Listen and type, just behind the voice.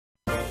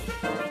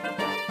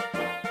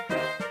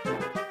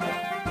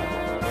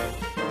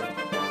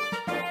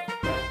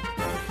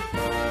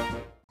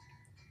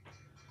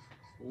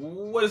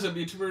What is up,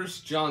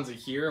 YouTubers? Johnzy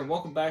here, and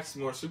welcome back to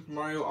some more Super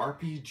Mario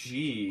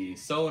RPG.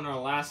 So, in our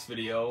last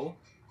video,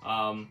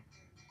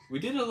 we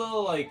did a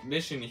little,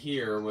 mission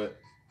here with...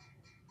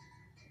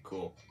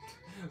 Cool.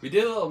 We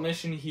did a little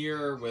mission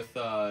here with,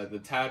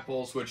 the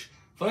tadpoles, which,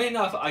 funny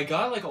enough, I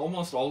got,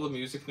 almost all the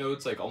music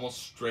notes,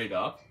 almost straight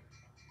up.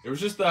 It was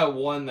just that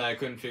one that I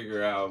couldn't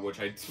figure out, which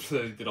I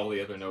did all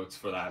the other notes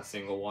for that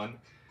single one.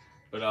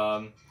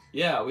 But,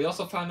 yeah, we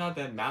also found out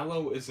that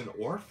Mallow is an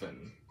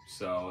orphan.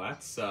 So,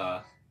 that's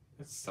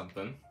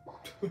something.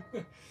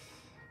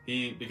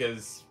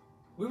 Because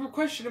we were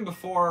questioning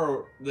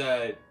before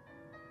that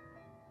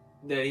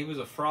he was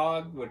a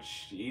frog,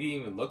 which he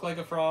didn't even look like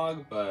a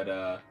frog,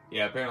 but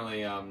yeah,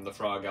 apparently the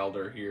frog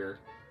elder here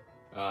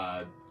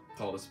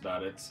told us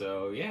about it.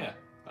 So yeah,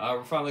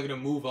 we're finally gonna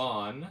move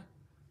on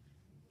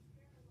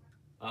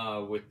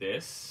with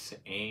this,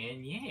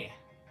 and yeah.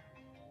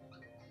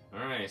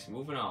 Alright, so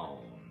moving on.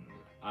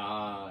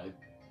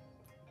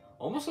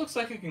 Almost looks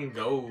like I can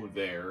go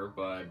there,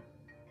 but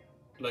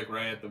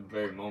right at the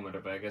very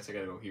moment, but I guess I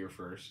gotta go here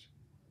first.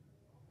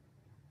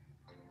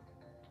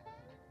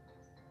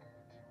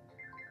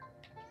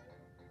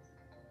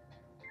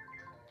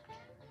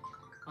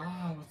 Oh,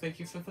 well, thank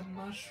you for the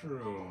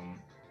mushroom.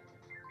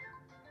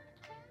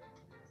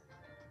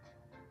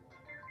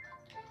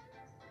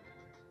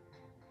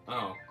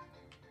 Oh.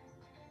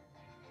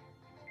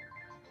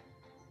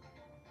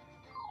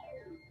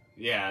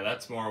 Yeah,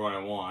 that's more what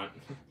I want.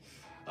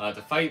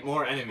 To fight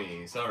more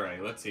enemies.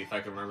 Alright, let's see if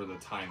I can remember the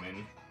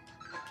timing.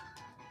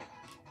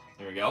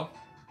 There we go.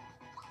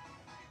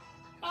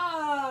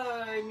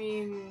 I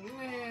mean...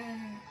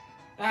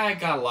 I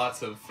got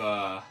lots of,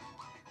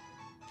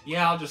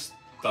 yeah, I'll just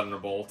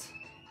Thunderbolt.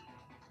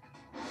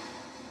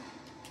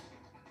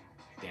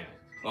 Damn it.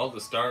 Well,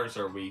 the stars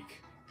are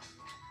weak.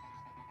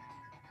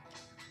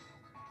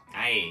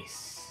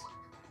 Nice.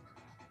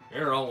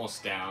 They're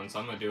almost down, so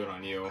I'm gonna do it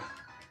on you.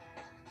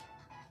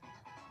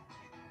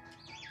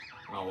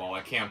 Oh, well,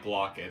 I can't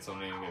block it, so I'm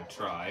not even gonna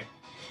try.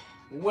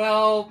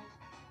 Well,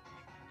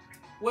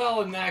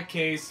 in that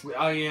case,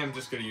 I am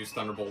just gonna use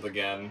Thunderbolt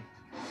again.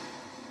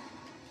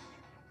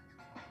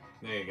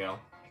 There you go.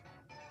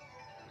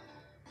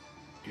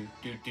 Do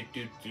do do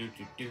do do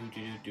do do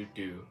do do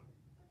do.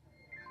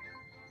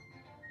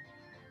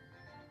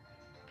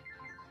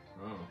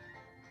 Oh,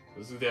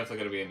 this is definitely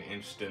gonna be an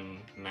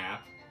interesting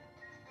map.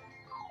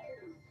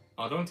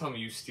 Oh, don't tell me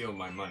you steal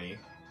my money.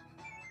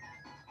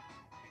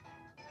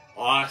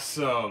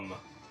 Awesome!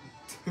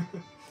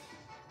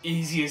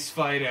 Easiest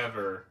fight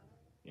ever.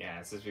 Yeah,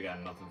 it says we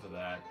got nothing for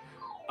that.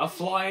 A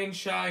flying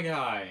Shy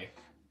Guy!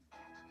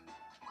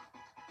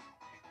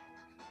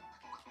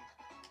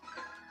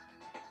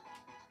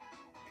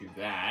 Do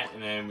that,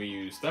 and then we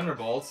use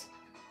Thunderbolts.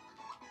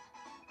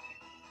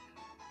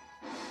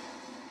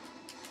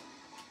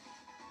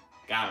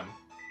 Got him.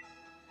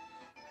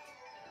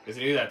 Because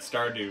I knew that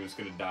Star Dude was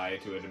gonna die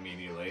to it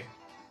immediately.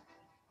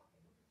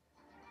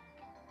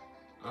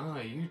 Ah,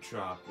 you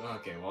dropped.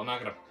 Okay, well, I'm not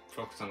gonna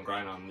focus on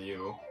grind on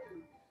you.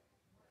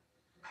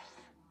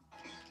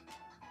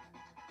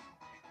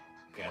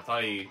 Okay, I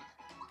thought he...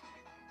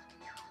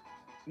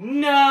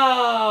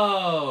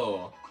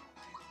 No!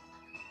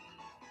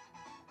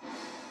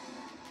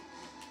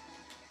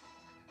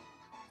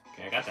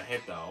 Okay, I got the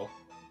hit, though.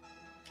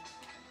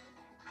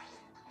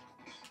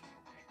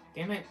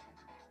 Damn it.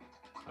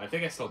 I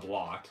think I still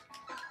blocked.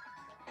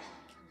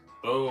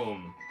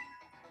 Boom.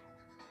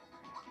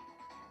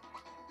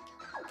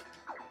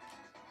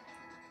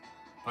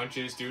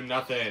 Punches do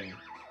nothing.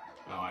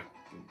 Oh,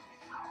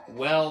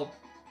 well...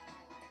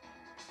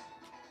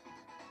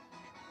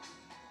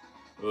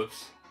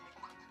 Oops.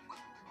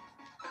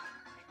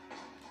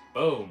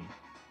 Boom.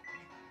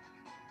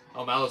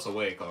 Oh, Mallow's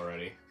awake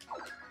already.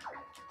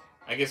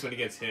 I guess when he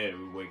gets hit,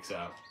 he wakes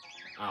up.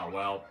 Oh,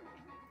 well.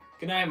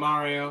 Good night,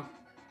 Mario.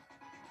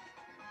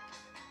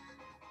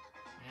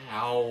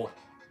 Ow.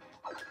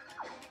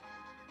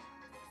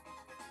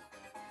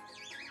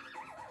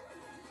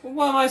 Well,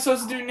 what am I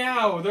supposed to do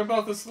now? They're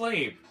both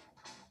asleep.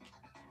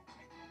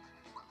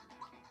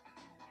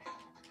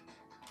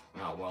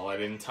 Oh, well, I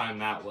didn't time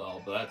that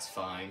well, but that's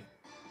fine.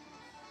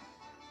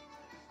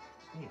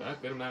 Got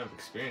a good amount of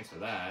experience for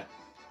that.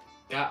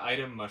 Got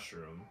item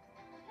mushroom.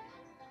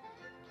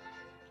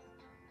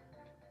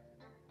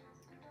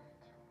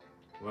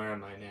 Where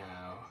am I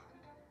now?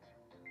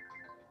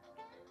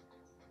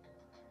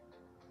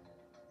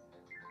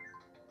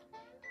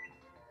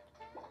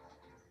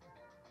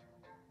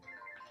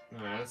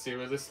 Alright, let's see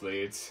where this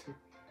leads.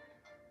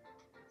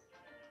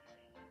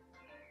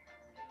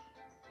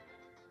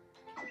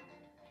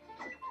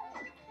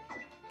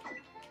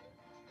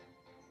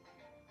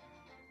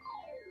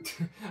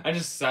 I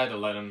just decided to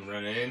let him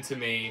run into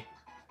me.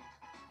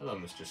 Hello,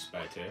 Mr.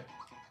 Spider.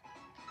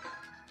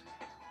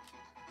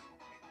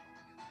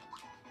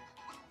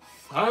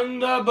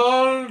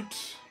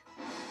 Thunderbolt!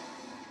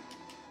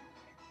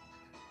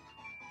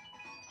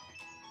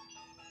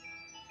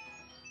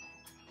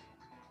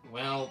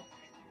 Well...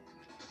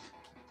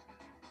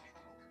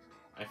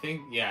 I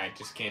think, yeah, I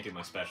just can't do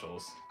my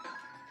specials.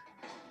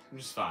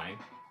 which is fine.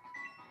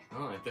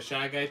 Oh, hit the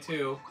Shy Guy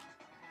too.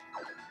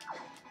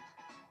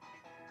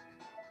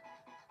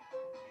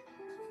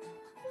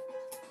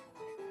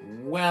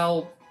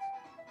 Well,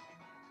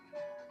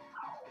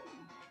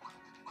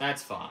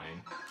 that's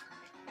fine.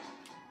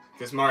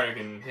 Because Mario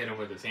can hit him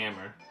with his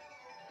hammer.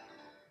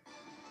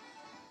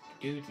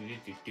 Damn,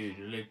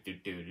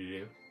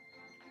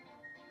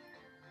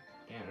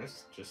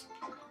 that's just...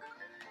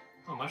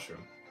 Oh,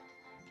 mushroom.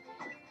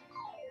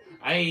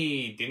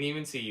 I didn't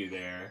even see you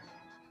there.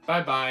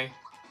 Bye-bye.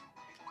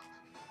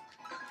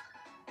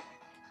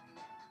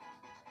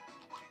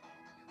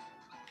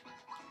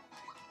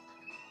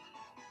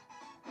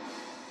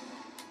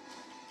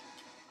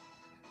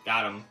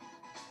 Got him.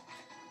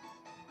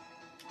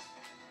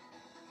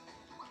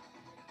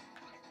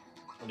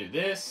 I'll do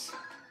this.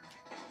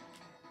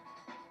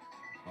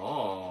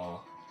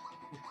 Oh.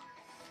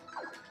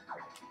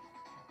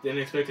 Didn't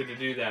expect it to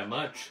do that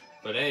much.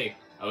 But hey,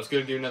 I was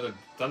gonna do another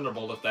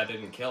Thunderbolt if that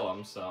didn't kill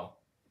him, so.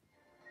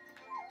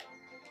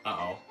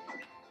 Uh-oh.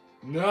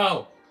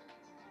 No!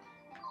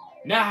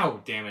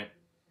 No! Damn it.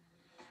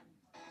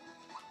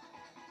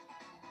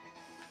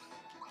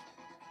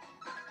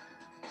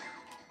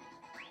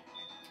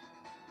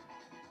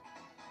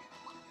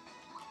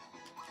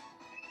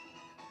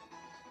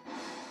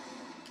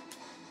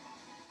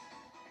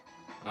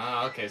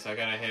 Ah, okay, so I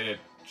gotta hit it.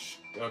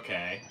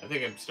 Okay, I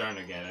think I'm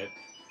starting to get it.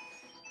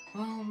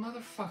 Well,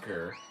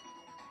 motherfucker.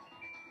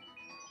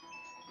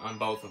 On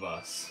both of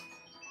us.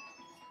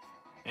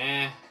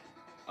 Eh.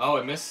 Oh,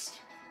 it missed.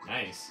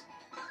 Nice.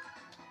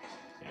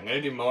 Yeah, I'm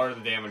gonna do more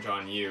of the damage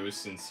on you,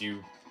 since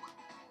you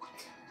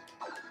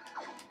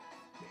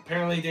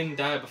apparently didn't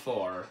die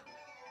before.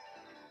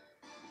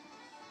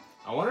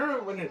 I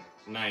wonder when it...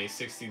 Nice,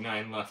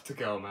 69 left to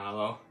go,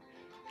 Mallow.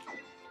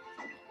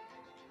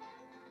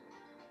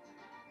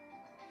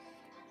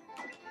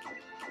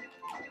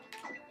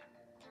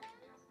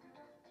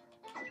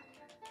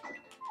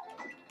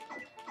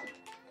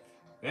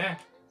 Yeah.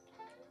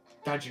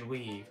 Dodge and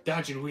weave.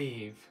 Dodge and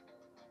weave.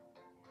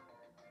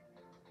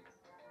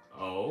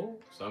 Oh,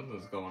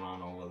 something's going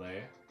on over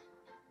there.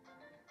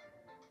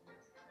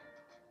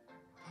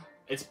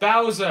 It's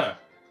Bowser!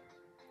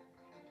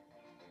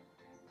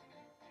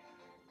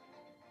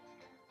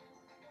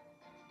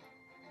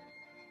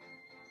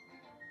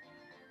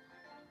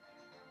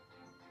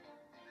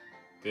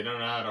 They don't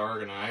know how to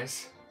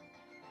organize.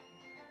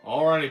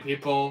 Alrighty,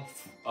 people.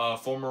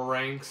 Former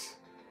ranks.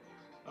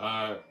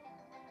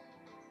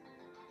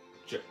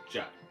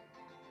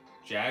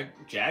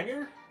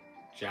 Jagger?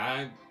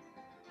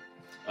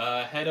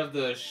 Head of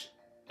the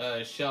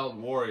Shelled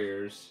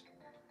Warriors.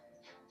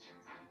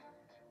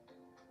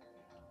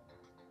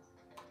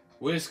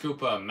 Wiz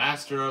Koopa,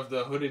 Master of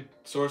the Hooded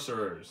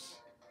Sorcerers.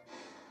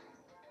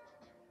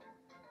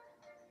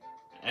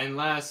 And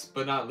last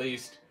but not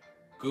least,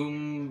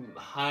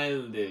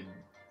 Goomhilded,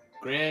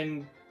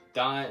 Grand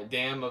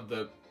Dam of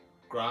the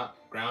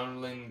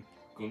Groundling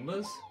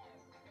Goombas?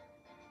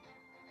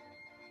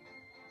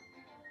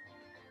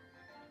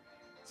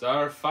 It's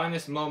our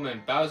finest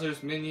moment.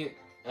 Bowser's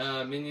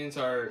minions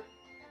are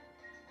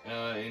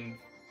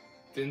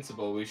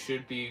invincible. We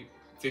should be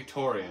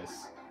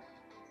victorious.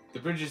 The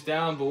bridge is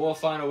down, but we'll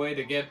find a way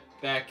to get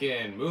back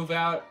in. Move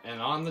out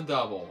and on the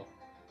double.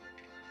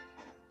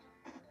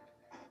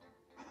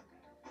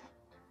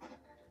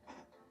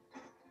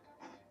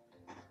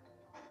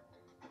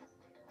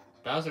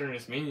 Bowser and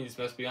his minions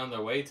must be on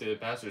their way to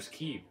Bowser's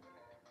Keep.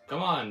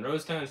 Come on,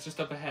 Rosetown is just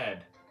up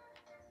ahead.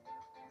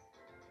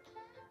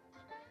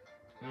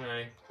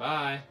 Alright,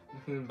 bye.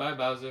 Bye,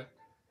 Bowser.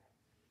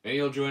 Maybe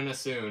you'll join us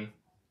soon.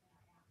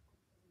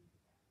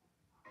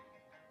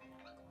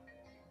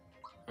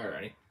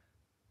 Alrighty.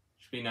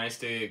 Should be nice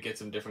to get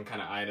some different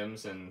kind of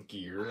items and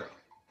gear.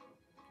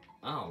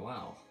 Oh,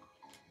 wow.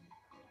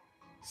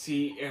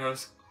 See,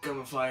 arrows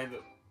come fly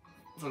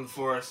from the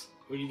forest.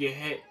 When you get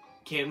hit,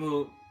 can't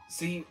move.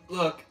 See,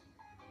 look.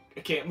 I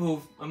can't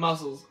move. My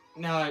muscles.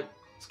 Now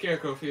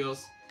Scarecrow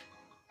feels.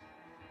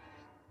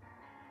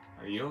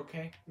 Are you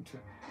okay?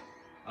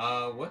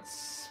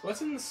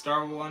 What's in the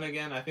Star one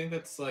again? I think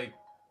that's like...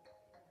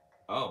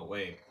 Oh,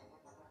 wait.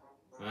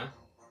 Huh?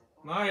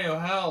 Mario,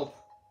 help!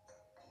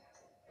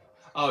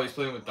 Oh, he's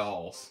playing with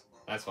dolls.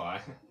 That's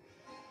why.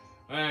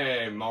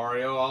 Hey,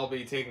 Mario, I'll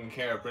be taking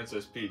care of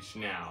Princess Peach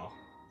now.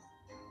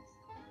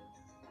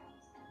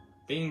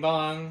 Bing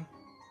bong.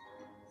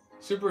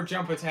 Super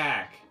jump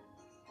attack.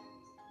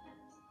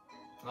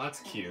 Oh,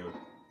 that's cute.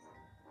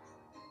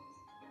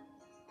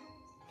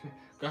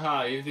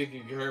 Haha, you think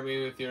you can hurt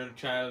me with your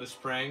childish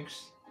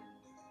pranks?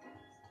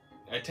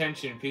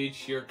 Attention,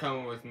 Peach, you're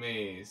coming with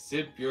me.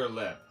 Zip your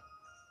lip.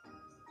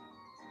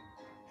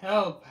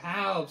 Help!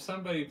 Help!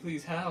 Somebody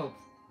please help!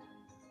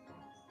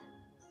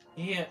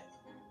 Yeah.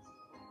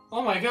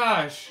 Oh my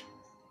gosh!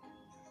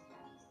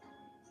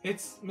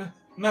 It's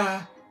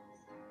Mom!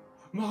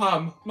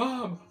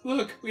 Mom!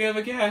 Look! We have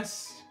a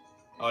guest!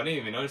 Oh, I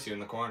didn't even notice you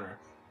in the corner.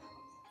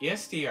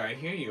 Yes, dear, I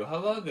hear you.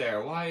 Hello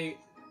there. Why,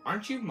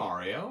 aren't you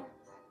Mario?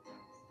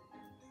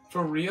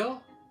 For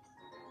real?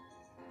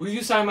 Will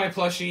you sign my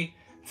plushie?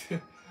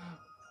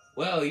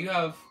 Well, you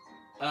have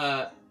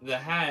the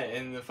hat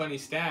and the funny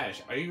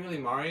stash. Are you really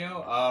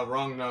Mario?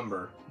 Wrong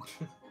number.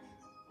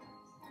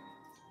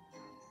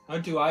 How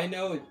do I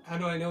know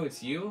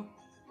it's you?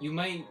 You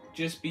might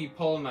just be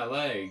pulling my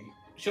leg.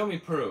 Show me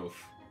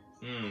proof.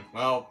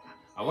 Well,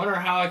 I wonder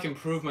how I can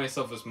prove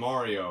myself as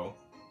Mario.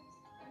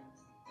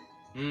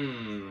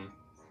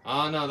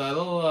 Oh no, that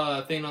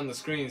little thing on the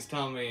screen is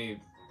telling me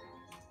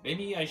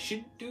maybe I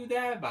should do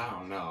that, but I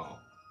don't know.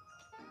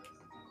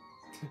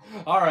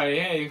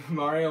 Alright, hey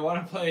Mario,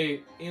 wanna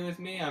play in with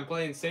me? I'm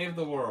playing Save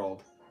the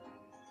World.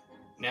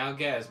 Now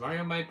guess,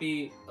 Mario might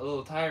be a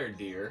little tired,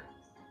 dear.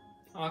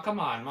 Oh, come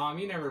on, Mom,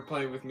 you never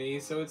play with me,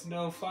 so it's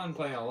no fun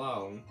playing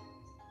alone.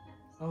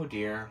 Oh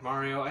dear,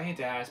 Mario, I hate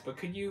to ask, but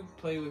could you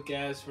play with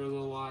Gaz for a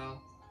little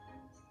while?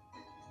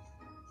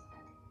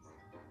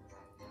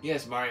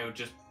 Yes, Mario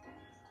just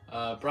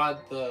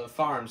brought the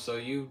farm, so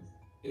you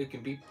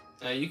can be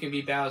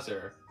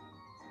Bowser.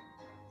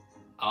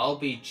 I'll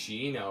be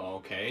GENO,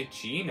 okay?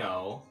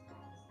 GENO?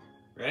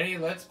 Ready?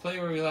 Let's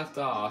play where we left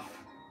off.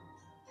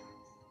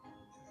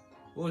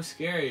 Ooh,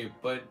 scary,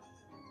 but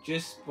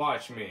just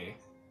watch me.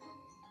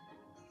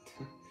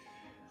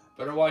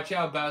 Better watch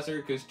out,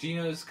 Bowser, because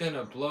GENO's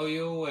gonna blow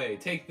you away.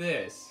 Take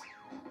this.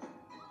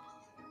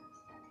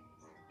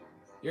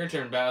 Your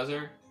turn,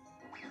 Bowser.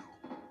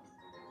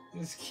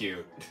 This is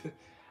cute.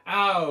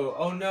 Ow!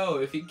 Oh no,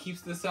 if he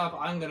keeps this up,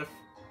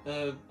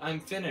 I'm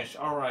finished.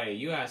 Alright,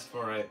 you asked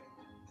for it.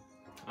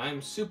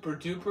 I'm super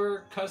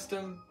duper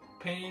custom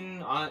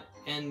pain on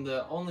and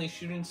the only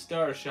shooting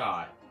star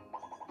shot.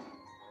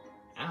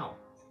 Ow.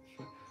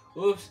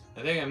 Oops,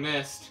 I think I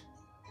missed.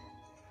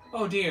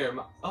 Oh dear,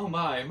 oh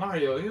my,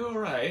 Mario, are you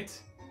alright?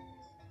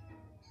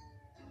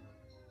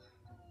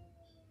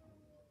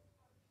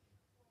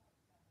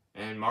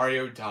 And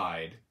Mario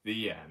died.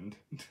 The end.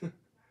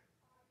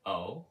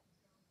 Oh?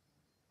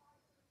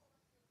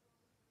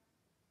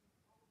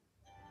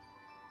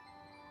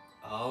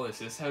 Oh, is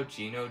this how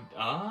GENO...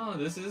 Oh,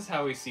 this is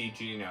how we see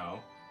GENO.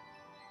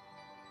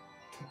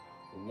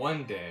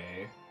 One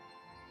day.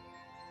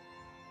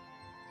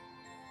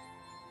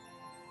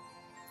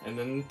 And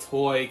then the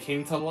toy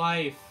came to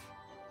life.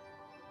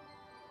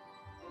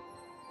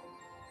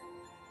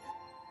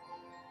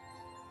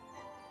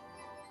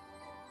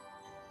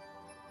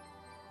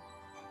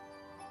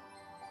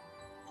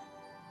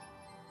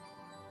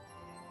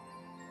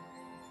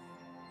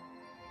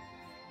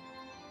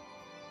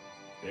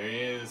 There he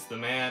is, the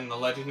man, the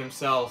legend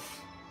himself.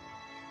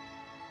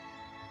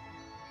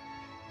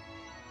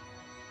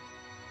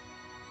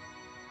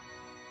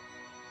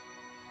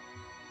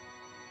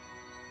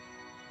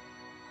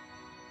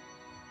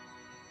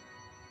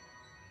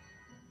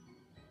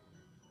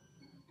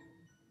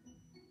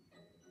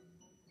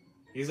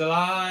 He's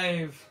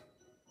alive!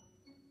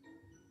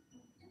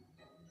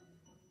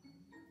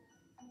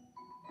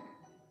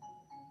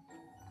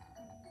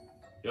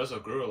 He also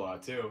grew a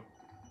lot, too.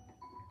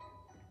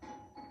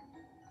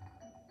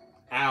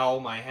 Ow,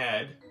 my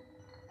head.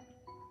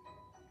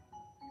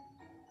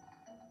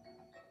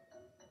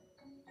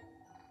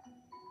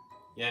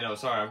 Yeah, no,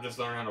 sorry, I'm just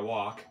learning how to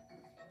walk.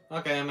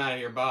 Okay, I'm out of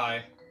here,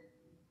 bye.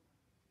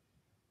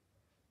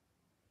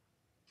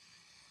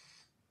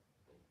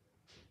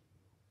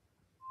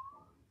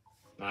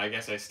 I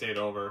guess I stayed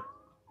over.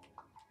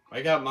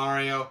 Wake up,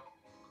 Mario.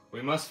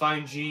 We must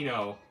find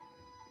GENO.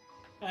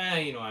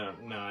 You know, I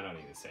don't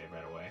need to save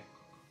right away.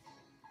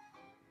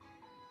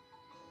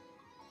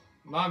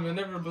 Mom, you'll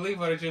never believe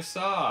what I just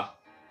saw.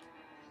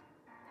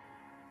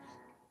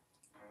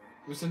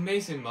 It was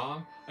amazing,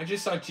 Mom. I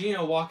just saw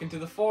GENO walk into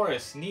the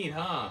forest. Neat,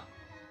 huh?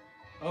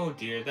 Oh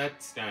dear,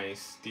 that's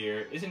nice,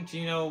 dear. Isn't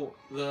GENO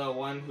the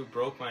one who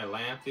broke my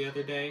lamp the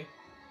other day?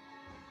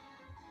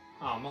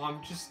 Oh,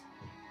 Mom, just...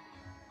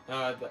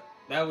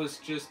 that was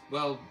just,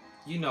 well,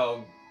 you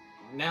know,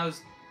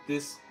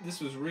 this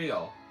was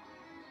real.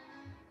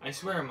 I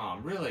swear,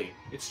 Mom, really,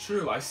 it's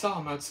true. I saw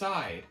him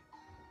outside.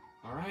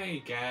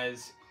 Alright,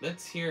 guys,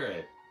 let's hear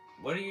it.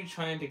 What are you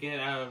trying to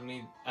get out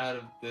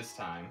of this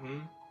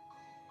time,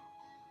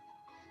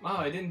 Mom,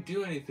 I didn't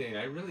do anything.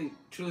 I really,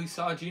 truly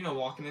saw GENO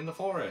walking in the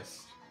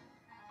forest.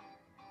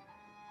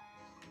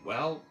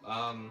 Well,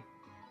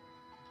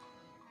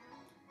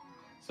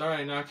 sorry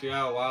I knocked you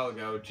out a while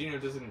ago. GENO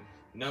doesn't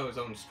know his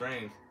own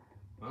strength.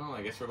 Well,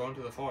 I guess we're going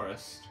to the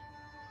forest.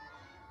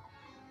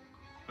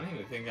 I don't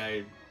even think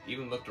I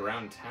even looked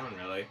around town,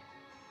 really.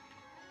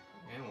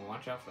 Okay, well,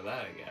 watch out for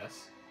that, I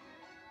guess.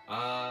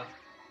 Oh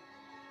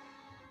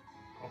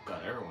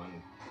god,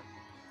 everyone.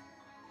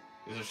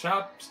 Is the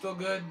shop still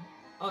good?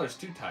 Oh, there's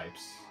two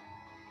types.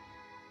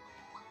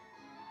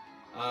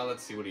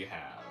 Let's see, what do you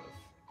have?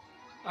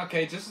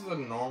 Okay, just the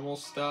normal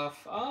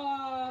stuff.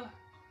 I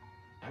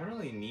don't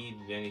really need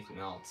anything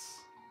else.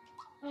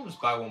 I'll just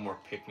buy one more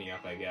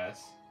pick-me-up, I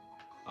guess.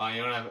 Oh,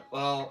 you don't have it?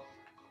 Well,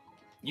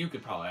 you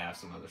could probably have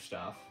some other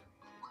stuff.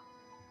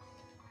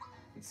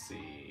 Let's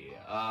see.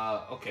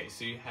 Okay,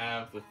 so you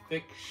have the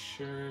thick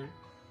shirt.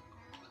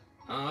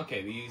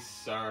 Okay,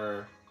 these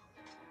are...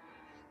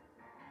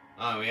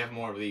 Oh, we have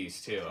more of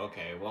these too.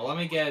 Okay, well let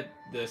me get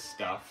this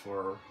stuff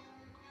for...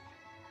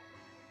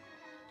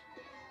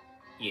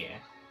 Yeah.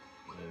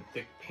 The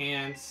thick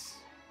pants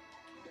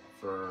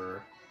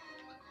for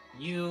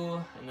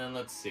you, and then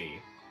let's see.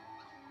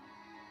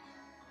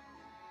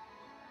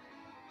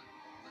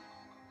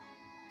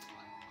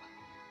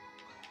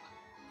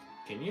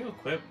 Can you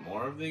equip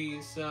more of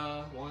these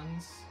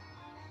ones?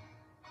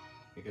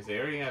 Because they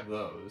already have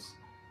those.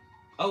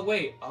 Oh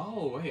wait,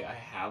 I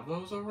have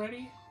those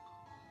already?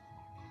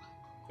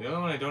 The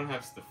only one I don't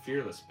have is the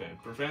Fearless Pin.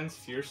 Prevents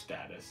fear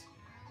status.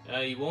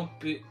 You won't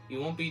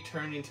be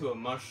turned into a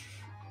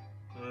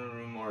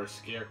mushroom or a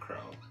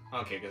scarecrow.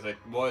 Okay, because it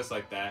was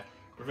like that.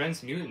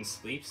 Prevents mutant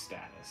sleep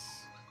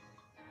status.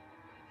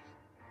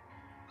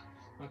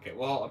 Okay,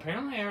 well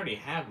apparently I already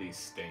have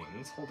these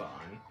things. Hold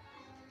on.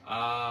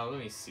 Let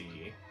me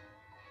see.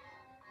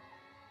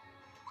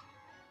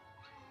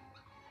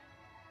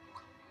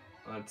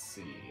 Let's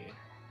see.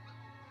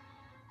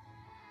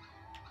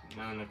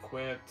 None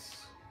equipped.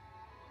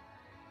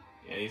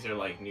 Yeah, these are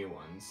like new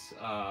ones.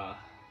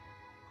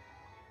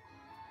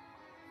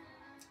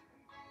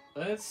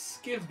 Let's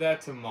give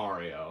that to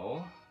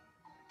Mario.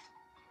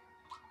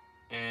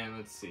 And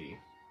let's see.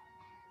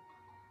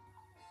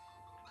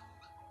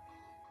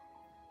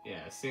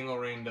 Yeah, single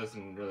ring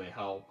doesn't really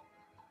help.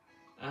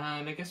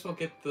 And I guess we'll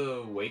get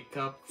the wake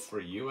up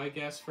for you, I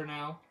guess, for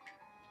now.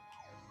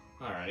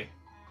 Alrighty.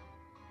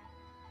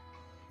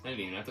 I didn't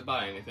even have to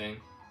buy anything.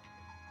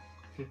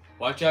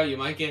 Watch out, you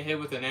might get hit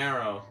with an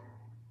arrow.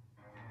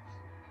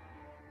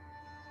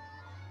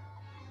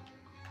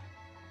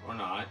 Or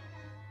not.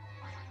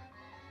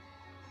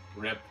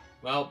 Rip.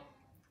 Well,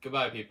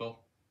 goodbye, people.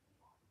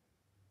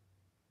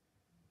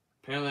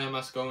 Apparently I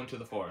must go into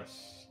the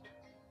forest.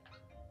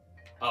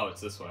 Oh,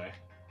 it's this way.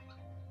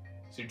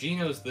 So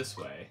GENO's this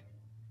way.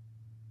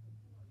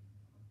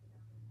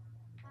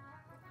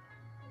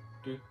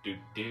 Do do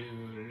do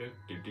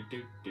do do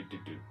do do do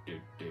do do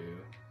do.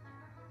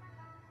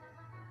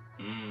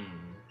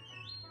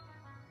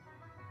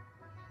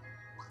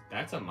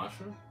 That's a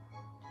mushroom?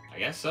 I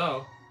guess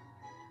so.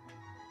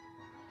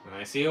 And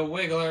I see a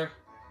wiggler.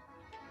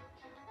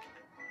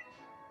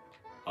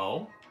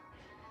 Oh?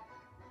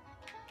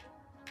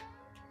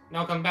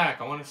 No, come back.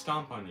 I want to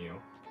stomp on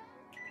you.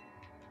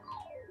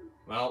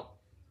 Well.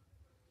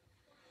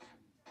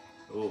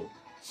 Ooh.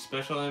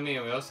 Special enemy,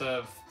 and we also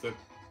have the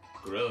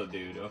gorilla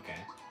dude. Okay.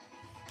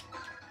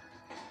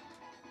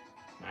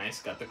 Nice,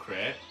 got the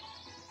crit.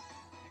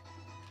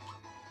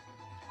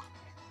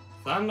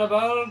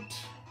 Thunderbolt!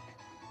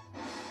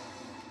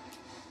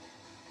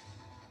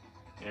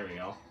 There we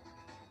go.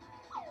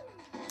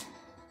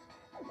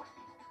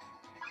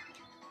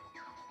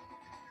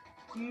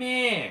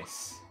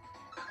 Miss!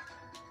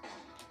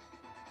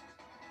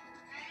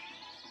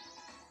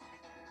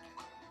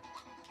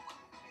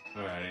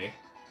 Alrighty.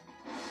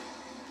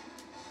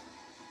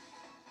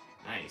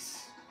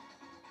 Nice.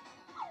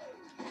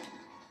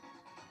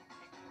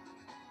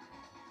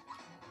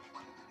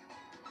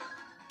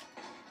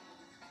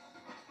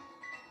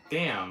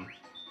 Damn.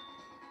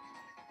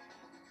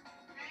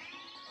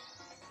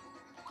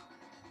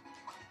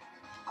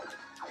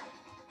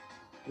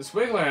 This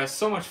Wiggler has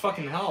so much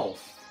fucking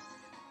health.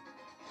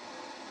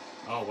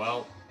 Oh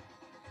well.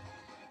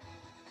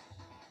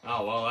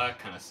 Oh well, that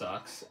kind of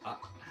sucks.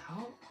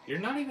 How? You're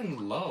not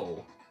even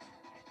low.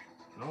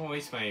 I don't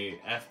waste my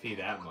FP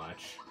that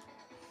much.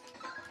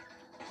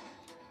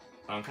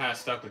 I'm kind of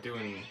stuck with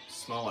doing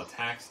small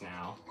attacks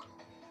now.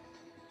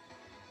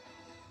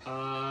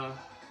 Well,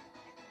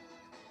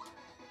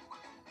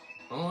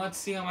 let's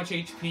see how much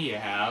HP you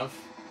have.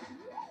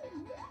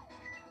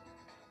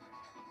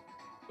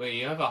 Wait,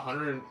 you have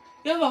 100...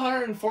 You have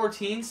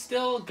 114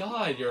 still?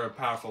 God, you're a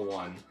powerful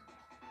one.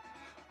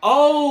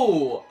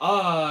 Oh!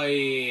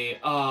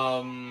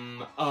 I'm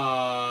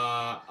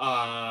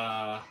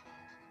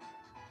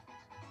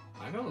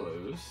gonna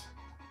lose.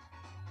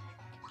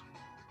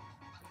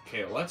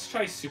 Okay, let's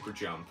try super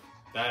jump.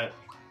 That...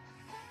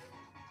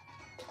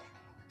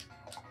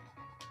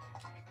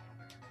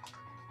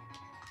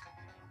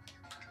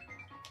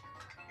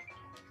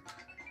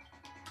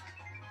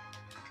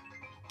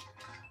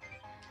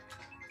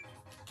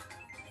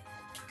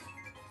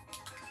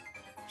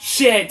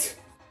 Shit!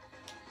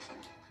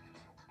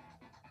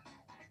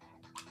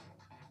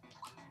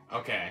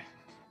 Okay.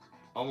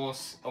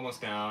 Almost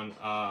down. Do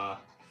I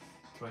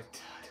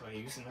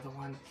use another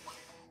one?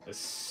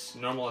 This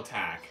normal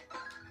attack.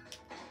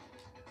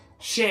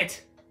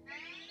 Shit!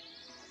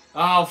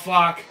 Oh,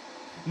 fuck.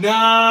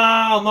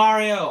 No,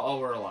 Mario! Oh,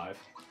 we're alive.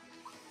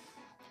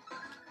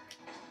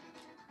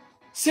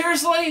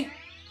 Seriously?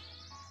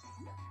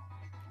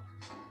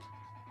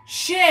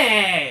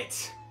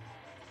 Shit!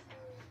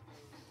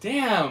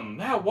 Damn,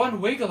 that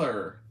one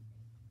Wiggler.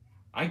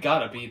 I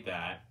gotta beat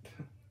that.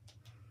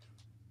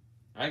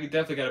 I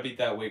definitely gotta beat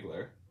that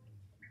Wiggler.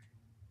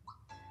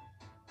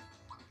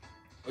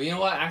 Well, you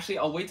know what? Actually,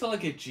 I'll wait till I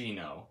get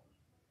GENO.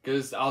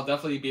 Because I'll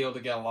definitely be able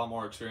to get a lot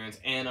more experience,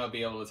 and I'll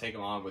be able to take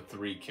him on with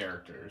 3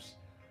 characters.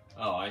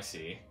 Oh, I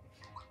see.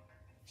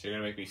 So you're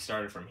gonna make me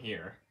start it from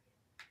here.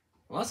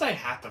 Unless I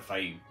have to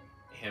fight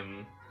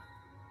him.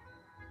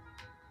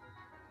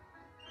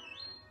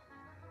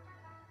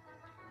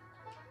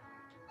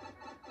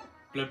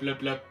 Blip, blip,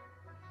 blip.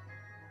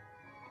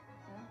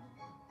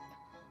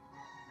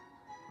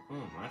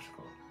 Oh,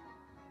 magical.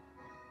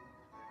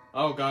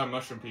 Oh god,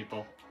 mushroom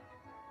people.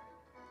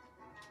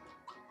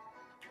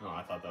 Oh,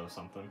 I thought that was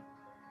something.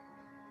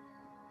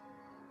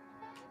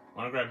 I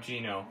want to grab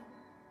GENO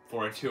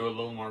before I do a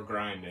little more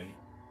grinding.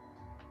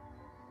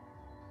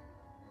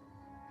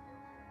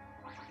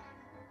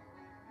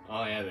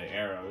 Oh yeah, the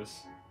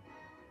arrows.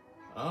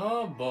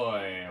 Oh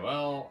boy,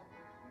 well,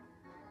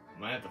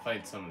 I might have to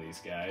fight some of these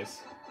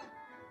guys.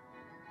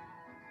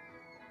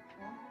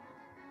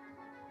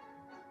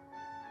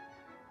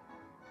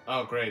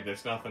 Oh great,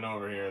 there's nothing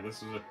over here. This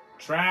is a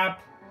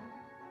trap!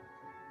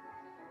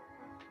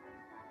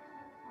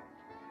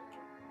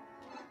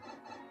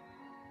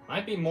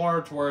 Might be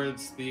more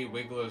towards the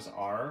Wigglers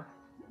are.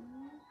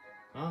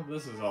 Oh,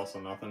 this is also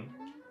nothing.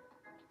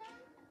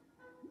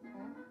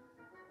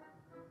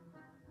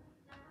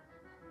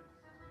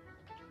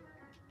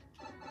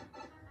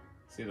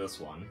 See this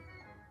one.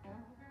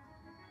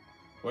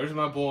 Where's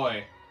my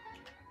boy?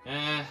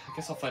 I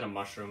guess I'll fight a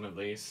mushroom at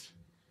least.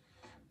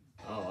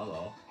 Oh,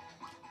 hello.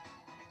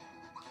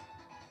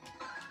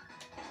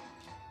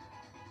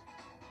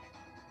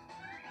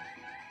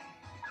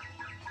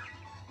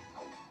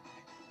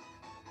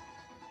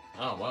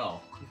 Oh,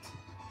 well.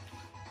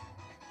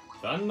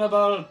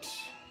 Thunderbolt!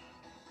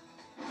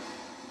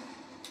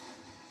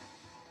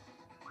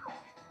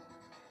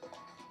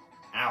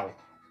 Ow.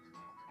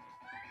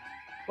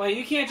 Wait,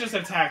 you can't just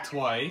attack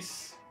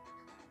twice.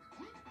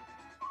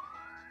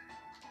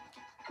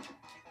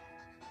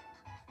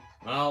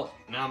 Well,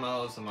 now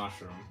Mellow's a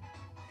mushroom.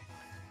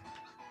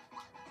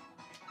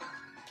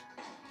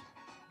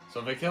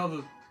 So if I kill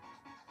the...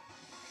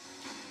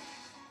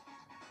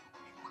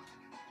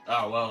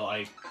 Oh, well,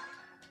 I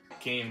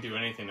can't even do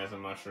anything as a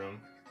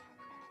mushroom.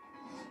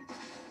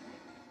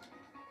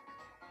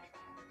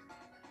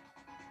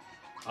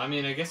 I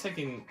mean, I guess I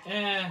can...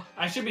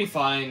 I should be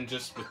fine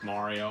just with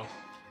Mario.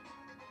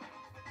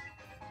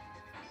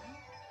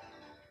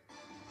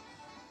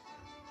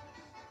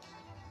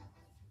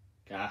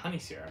 Got honey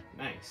syrup.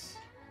 Nice.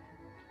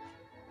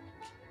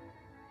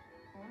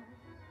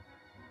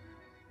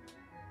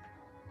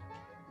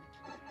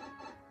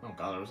 Oh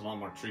god, there was a lot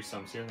more tree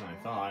stumps here than I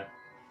thought.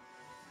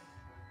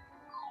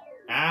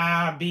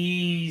 Ah,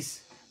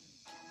 bees!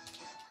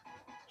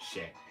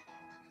 Shit.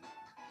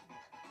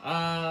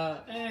 Oh,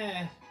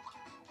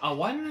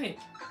 why didn't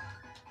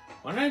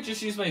I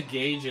just use my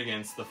gauge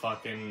against the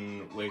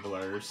fucking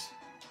Wigglers?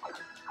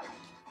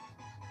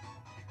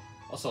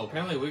 Also,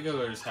 apparently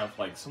Wigglers have,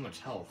 like, so much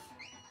health.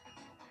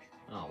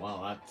 Oh,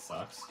 well, that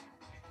sucks.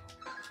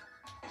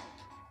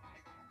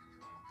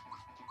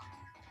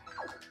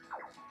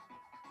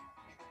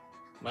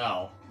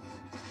 Well.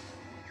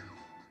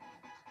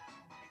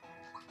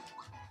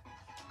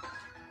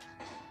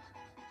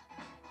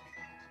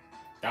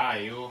 Die,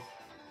 you.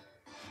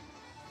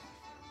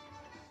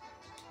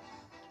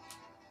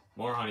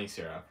 More honey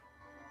syrup.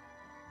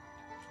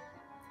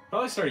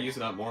 Probably start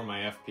using up more of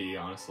my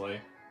FP, honestly.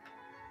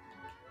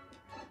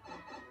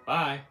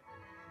 Bye.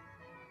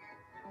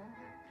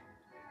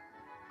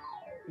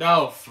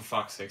 No, for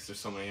fuck's sakes, there's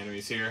so many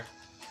enemies here.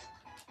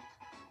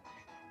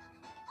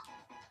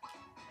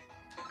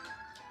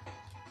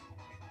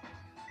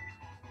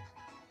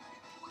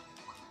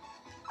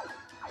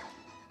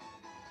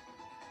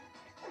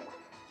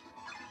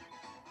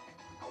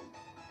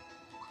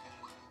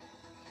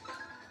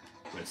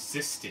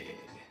 Resisted.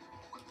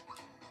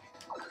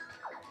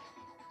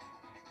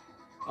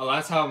 Oh,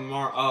 that's how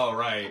more. Oh,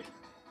 right.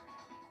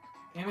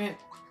 Damn it.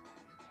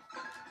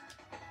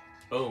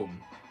 Boom.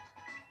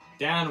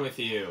 Down with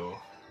you.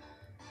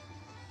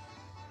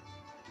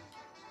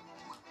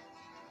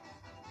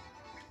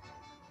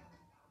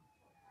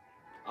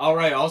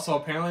 Alright, also,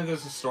 apparently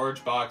there's a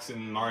storage box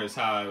in Mario's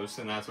house,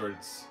 and that's where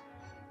it's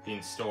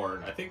being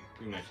stored. I think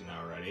we mentioned that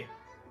already.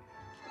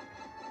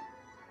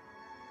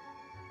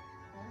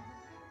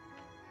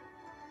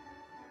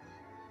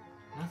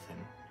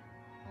 Nothing.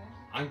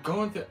 I'm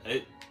going to...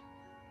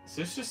 Is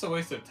this just a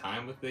waste of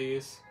time with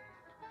these?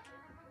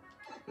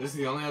 This is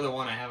the only other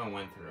one I haven't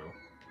went through.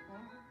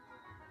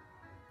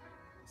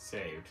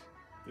 Saved.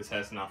 This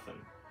has nothing.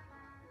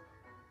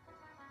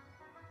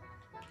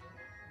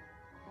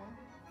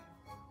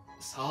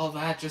 Is all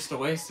that just a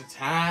waste of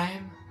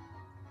time?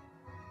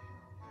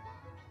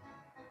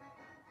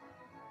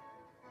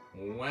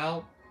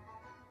 Well...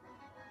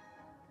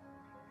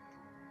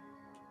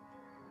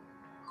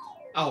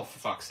 Oh, for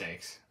fuck's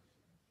sakes.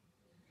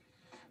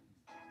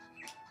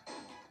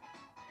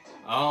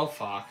 Oh,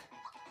 fuck.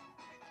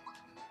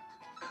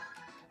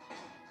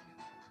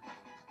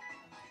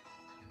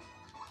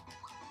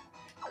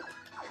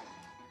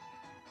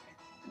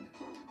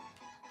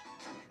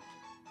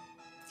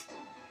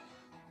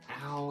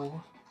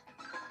 Ow.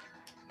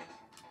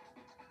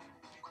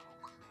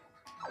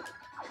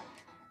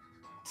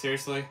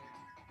 Seriously?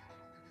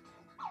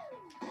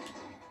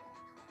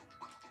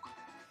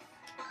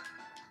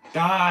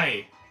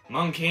 Die,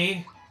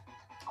 monkey!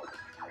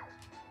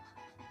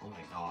 Oh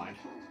my god.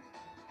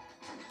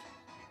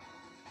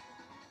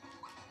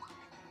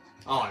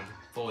 Oh, I'm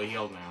fully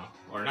healed now.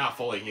 Or not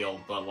fully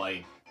healed, but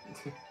like...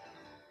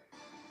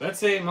 Let's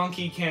say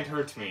monkey can't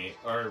hurt me,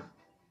 or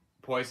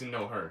poison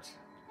no hurt.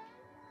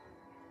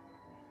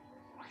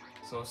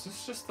 So is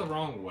this just the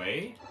wrong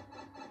way?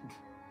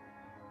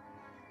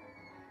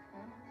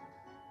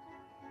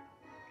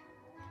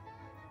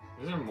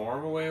 Is there more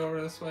of a way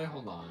over this way?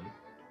 Hold on.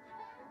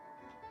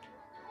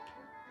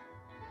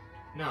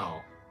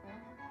 No.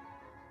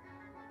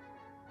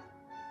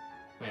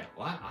 Wait,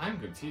 what? I'm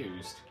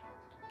confused.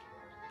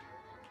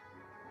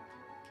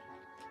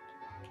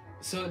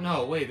 So,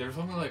 no, wait, there's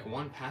only like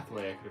one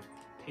pathway I could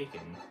have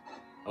taken.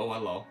 Oh,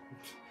 hello.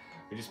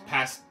 We just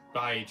passed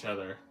by each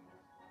other.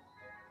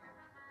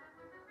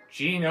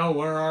 GENO,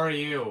 where are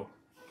you?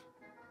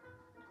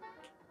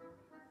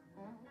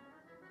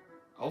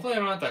 Hopefully I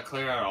don't have to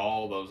clear out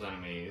all those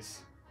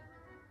enemies.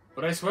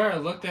 But I swear I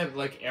looked at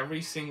like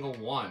every single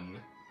one.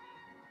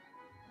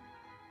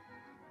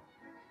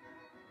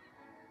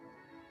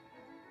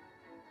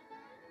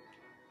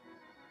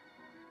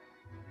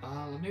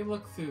 Let me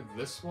look through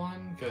this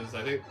one, because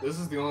I think this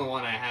is the only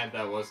one I had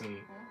that wasn't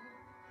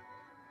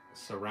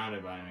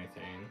surrounded by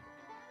anything.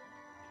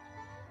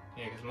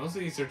 Yeah, because most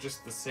of these are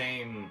just the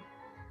same...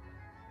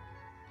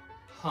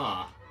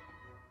 Huh.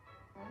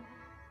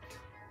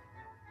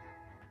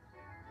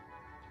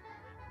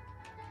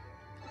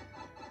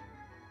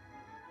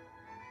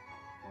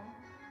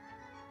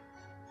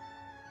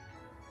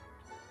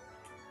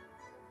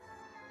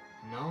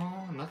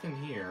 No, nothing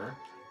here.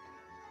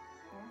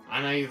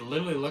 And I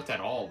literally looked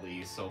at all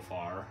these so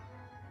far.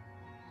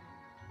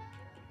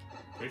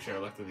 Pretty sure I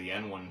looked at the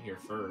end one here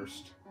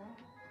first.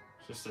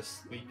 It's just a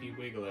sleepy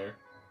wiggler.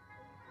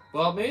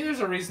 Well, maybe there's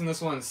a reason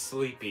this one's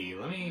sleepy.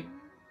 Let me...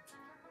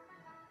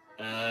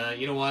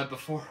 you know what?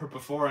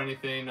 Before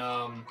anything,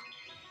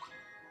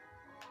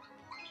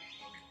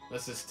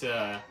 let's just,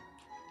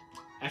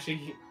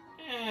 actually,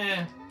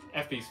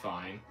 FB's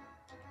fine.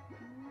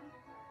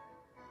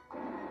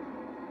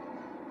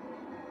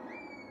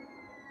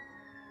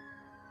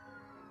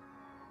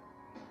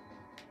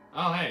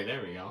 Oh, hey,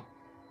 there we go.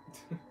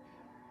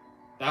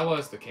 That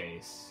was the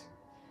case.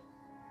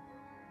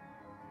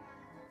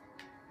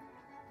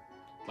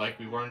 Like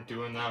we weren't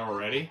doing that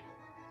already?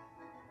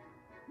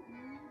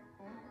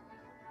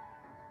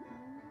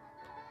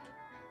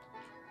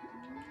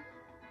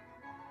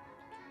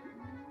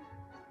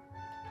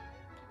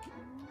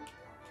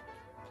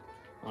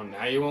 Oh,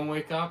 now you won't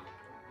wake up?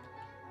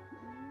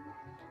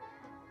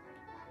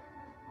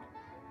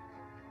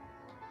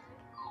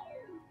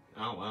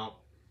 Oh, well.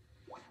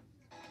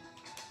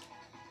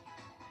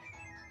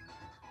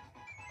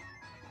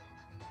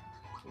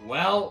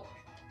 Well,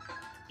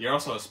 you're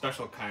also a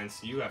special kind,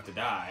 so you have to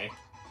die.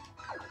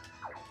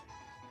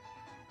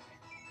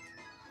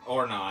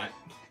 Or not.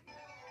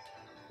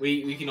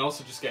 We can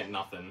also just get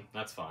nothing.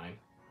 That's fine.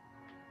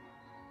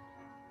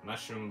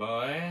 Mushroom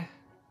boy.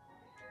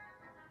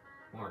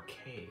 More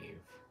cave.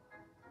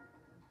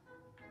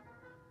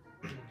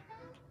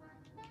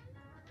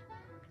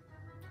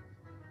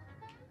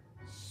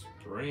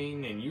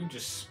 Spring, and you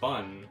just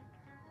spun.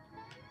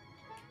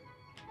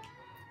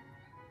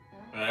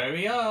 There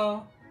we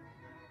go.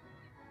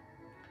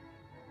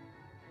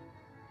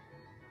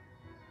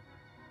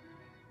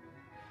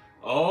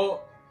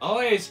 Oh,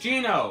 hey, it's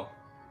GENO.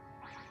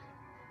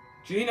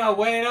 GENO,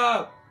 wait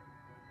up.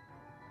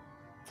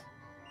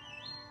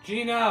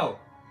 GENO.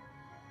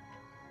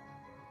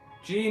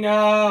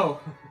 GENO.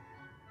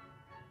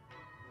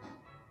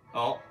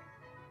 Oh.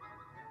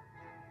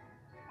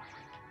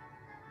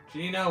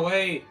 GENO,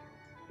 wait.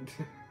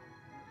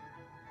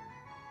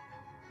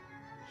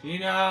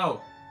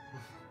 GENO.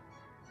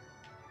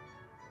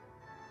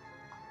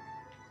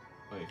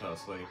 Oh, he fell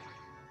asleep.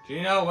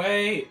 GENO,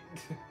 wait.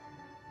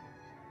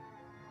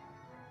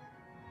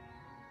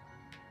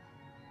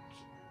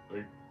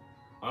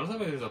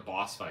 Honestly, there's a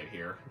boss fight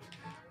here.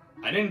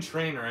 I didn't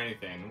train or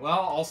anything.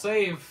 Well, I'll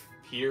save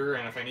here,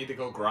 and if I need to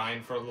go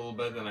grind for a little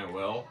bit, then I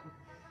will.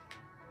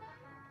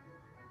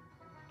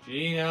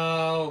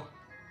 GENO!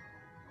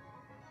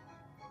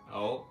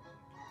 Oh.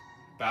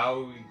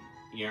 Bow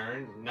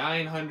Yarn.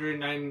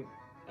 997,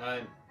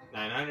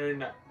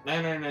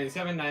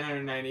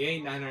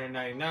 998,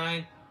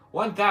 999,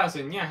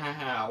 1,000,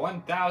 yeah,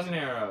 1,000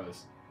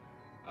 arrows.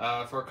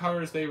 For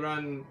covers they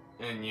run,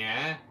 and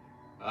yeah.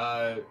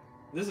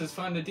 This is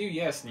fun to do,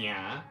 yes,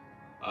 yeah.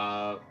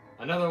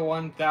 Another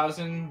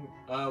 1,000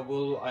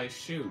 will I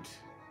shoot.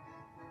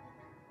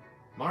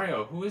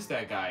 Mario, who is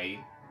that guy?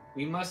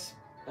 We must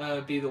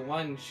be the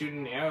one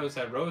shooting arrows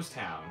at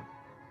Rosetown.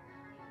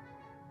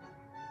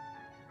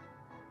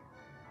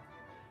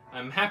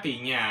 I'm happy,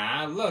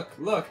 yeah.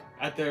 Look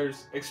at their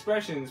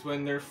expressions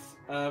when they're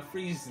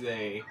freeze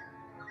they.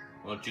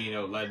 Well,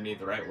 GENO led me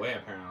the right way,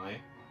 apparently.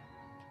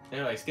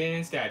 They're like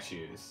standing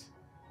statues.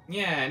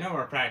 Yeah, no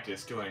more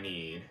practice do I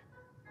need.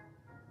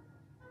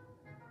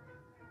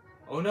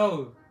 Oh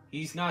no,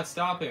 he's not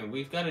stopping.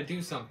 We've got to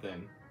do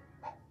something.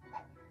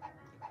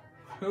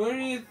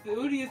 Who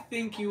do you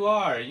think you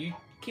are? You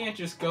can't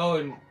just go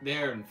in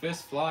there and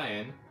fist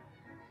flying.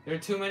 There are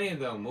too many of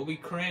them. We'll be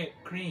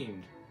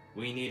creamed.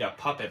 We need a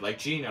puppet like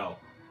GENO.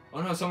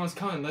 Oh no, someone's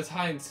coming. Let's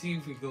hide and see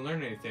if we can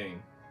learn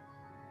anything.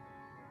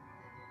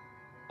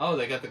 Oh,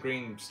 they got the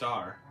green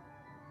star.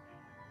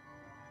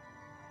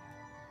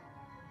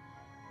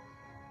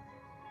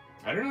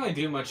 I didn't really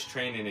do much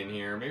training in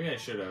here. Maybe I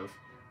should have.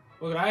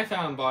 Look what I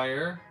found,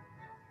 buyer.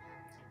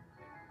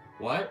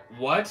 What?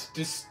 What?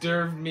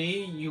 Disturbed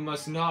me? You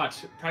must not.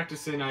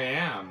 Practicing I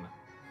am.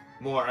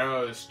 More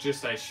arrows,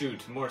 just I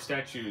shoot. More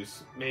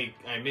statues,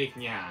 I make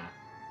nya.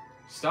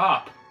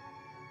 Stop!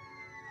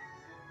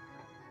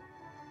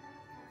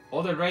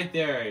 Hold it right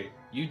there.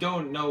 You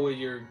don't know what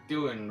you're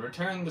doing.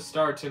 Return the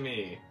star to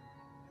me.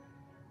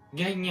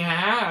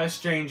 Yeah, a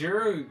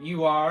stranger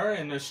you are,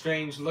 and a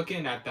strange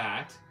looking at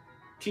that.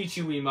 Teach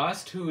you we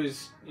must. Who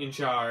is in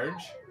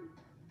charge?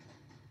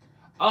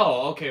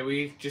 Oh, okay,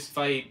 we just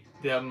fight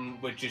them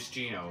with just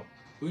GENO.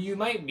 Who you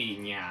might be,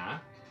 nya.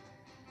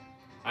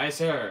 I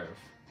serve.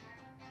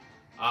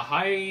 A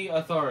high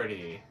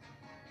authority.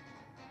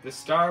 The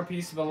star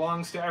piece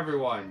belongs to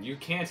everyone. You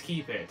can't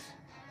keep it.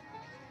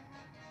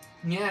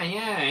 Yeah,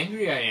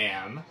 angry I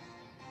am.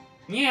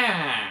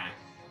 Yeah.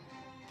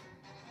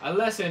 A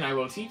lesson I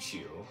will teach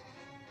you.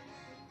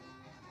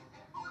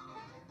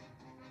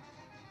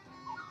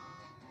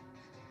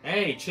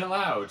 Hey, chill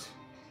out.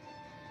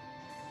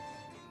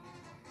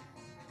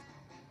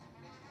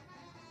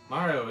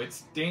 Mario,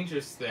 it's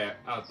dangerous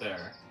out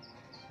there.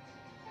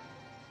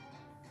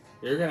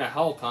 You're gonna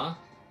help, huh?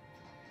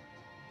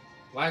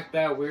 Whack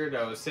that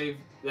weirdo. Save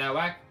that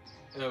whack.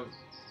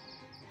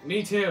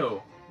 Me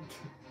too.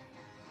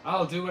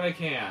 I'll do what I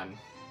can.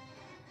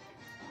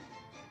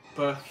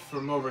 But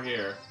from over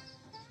here.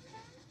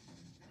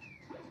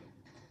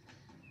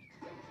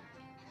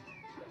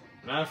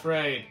 I'm not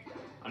afraid.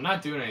 I'm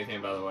not doing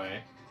anything, by the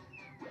way.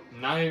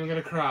 I'm not even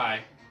gonna cry.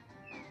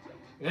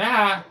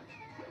 Yeah!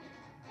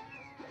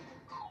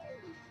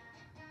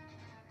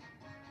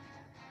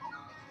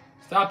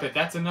 Stop it,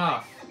 that's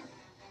enough.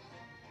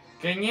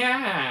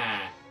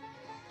 Ganya!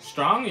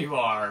 Strong you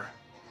are.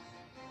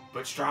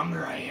 But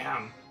stronger I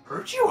am.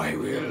 Hurt you I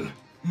will.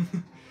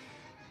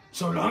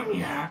 So long,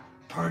 yeah.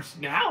 Part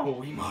now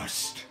we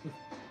must.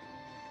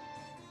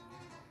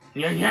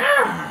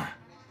 Yeah!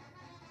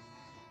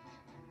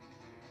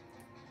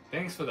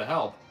 Thanks for the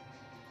help.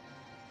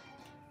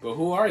 But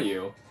who are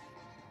you?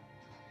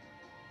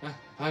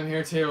 I'm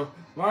here too.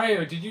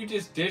 Mario, did you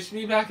just ditch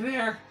me back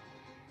there?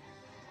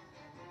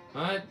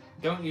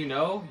 Don't you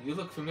know? You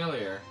look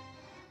familiar.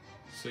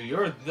 So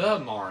you're the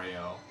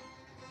Mario.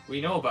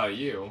 We know about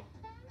you.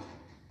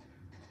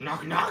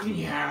 Knock knock,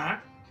 yeah.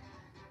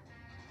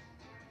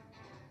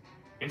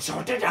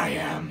 Insulted I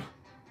am.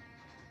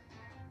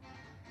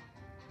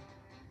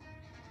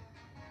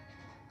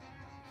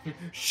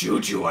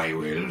 Shoot you I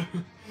will.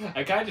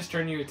 I kinda just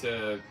turn you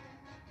to...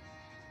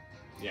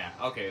 Yeah,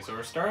 okay, so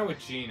we're starting with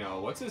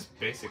GENO. What's his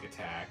basic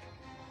attack?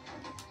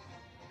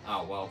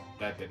 Oh, well,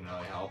 that didn't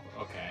really help.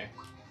 Okay.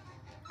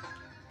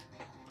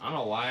 I don't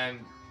know why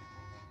I'm...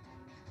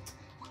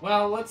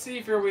 Well, let's see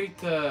if you're weak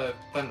to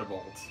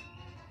Thunderbolt.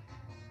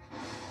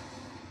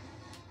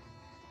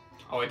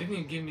 Oh, it didn't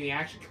even give me the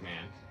action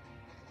command.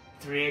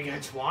 3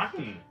 against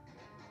 1.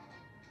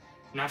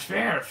 Not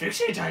fair.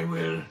 Fix it, I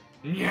will.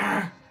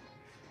 Yeah.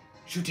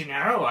 Shooting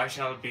arrow, I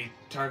shall be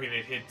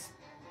targeted hit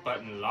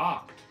button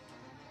locked.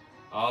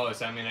 Oh, does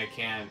that mean I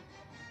can't...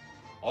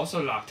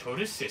 Also lock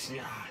Totus?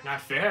 Nah,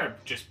 not fair.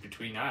 Just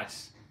between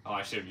us. Oh,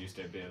 I should have used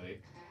it, Billy.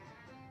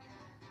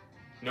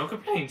 No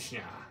complaints, nah.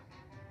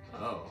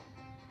 Oh.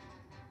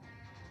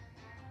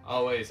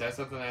 Oh, wait, is that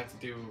something I have to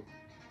do?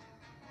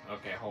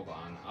 Okay, hold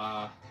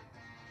on.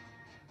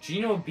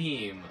 GENO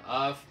Beam.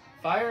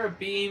 Fire a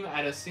beam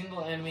at a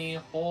single enemy,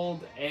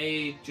 hold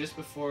A just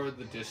before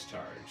the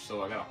discharge.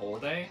 So I gotta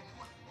hold A?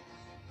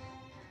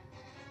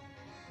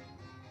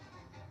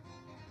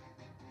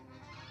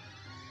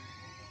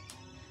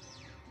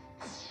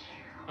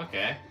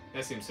 Okay,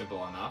 that seems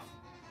simple enough.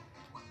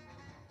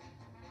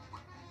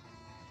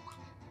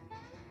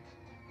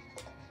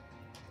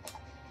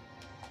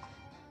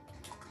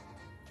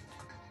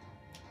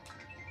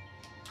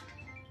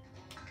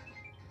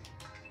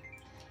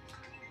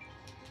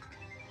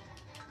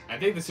 I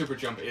think the super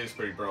jump is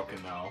pretty broken,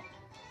 though.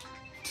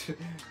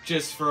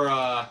 Just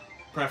for,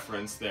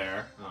 preference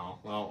there. Oh,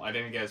 well, I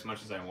didn't get as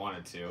much as I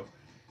wanted to.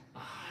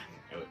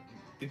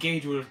 The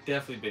gauge would have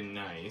definitely been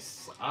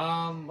nice.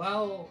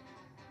 Well...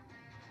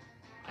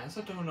 I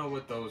also don't know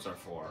what those are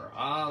for.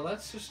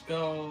 Let's just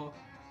go...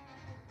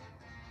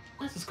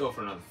 Let's just go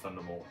for another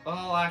Thunderbolt.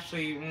 Oh,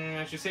 actually,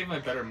 I should save my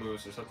better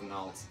moves or something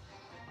else.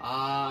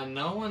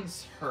 No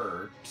one's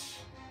hurt.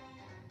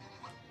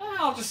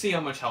 I'll just see how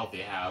much health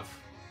you have.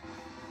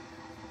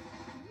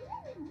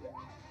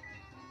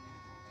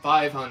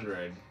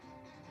 500.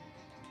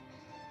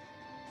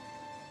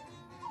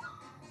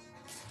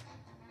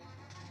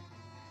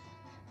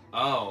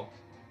 Oh.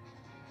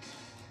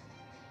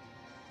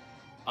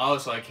 Oh,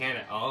 so I can't...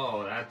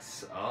 Oh,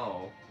 that's...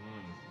 Oh.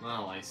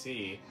 Well, I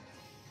see.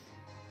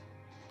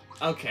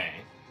 Okay.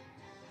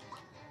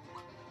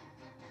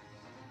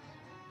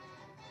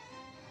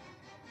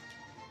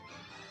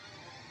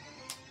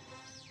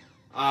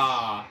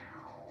 Ah,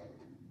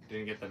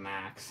 didn't get the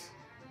max.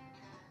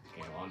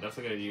 Okay, well, I'm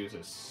definitely gonna use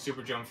a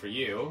super jump for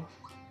you.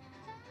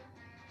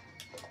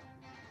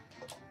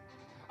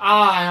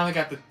 Ah, I only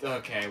got the...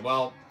 Okay,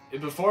 well,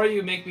 before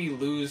you make me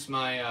lose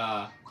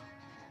my,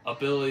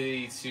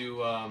 ability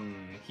to,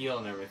 heal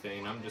and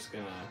everything, I'm just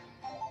gonna...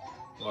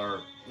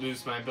 Or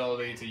lose my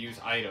ability to use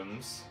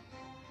items.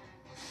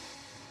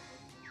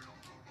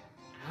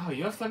 Oh,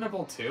 you have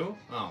Thunderbolt too?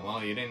 Oh,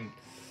 well, you didn't...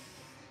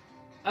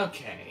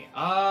 Okay,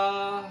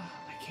 I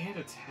can't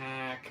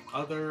attack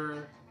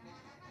other...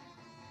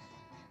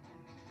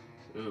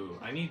 Ooh,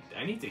 I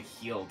need to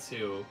heal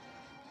too.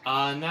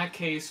 In that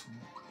case,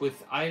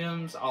 with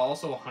items, I'll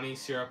also Honey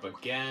Syrup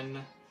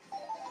again.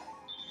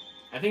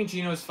 I think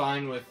GENO's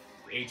fine with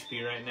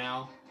HP right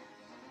now.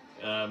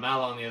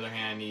 Mallow, on the other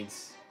hand,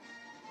 needs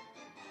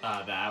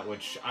that,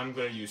 which I'm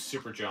going to use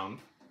Super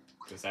Jump,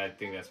 because I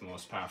think that's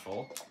most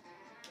powerful.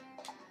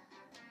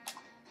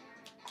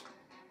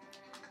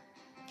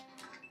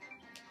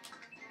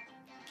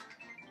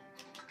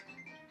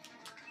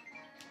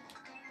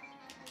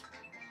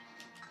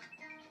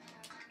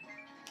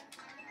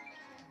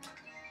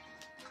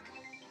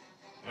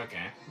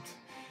 Okay.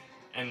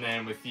 And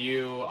then with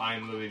you,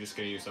 I'm literally just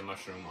going to use a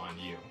mushroom on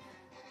you.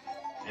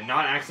 And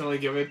not accidentally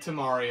give it to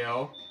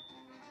Mario.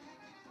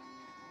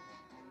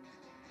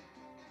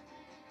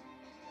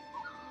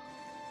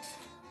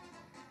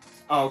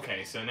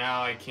 Okay, so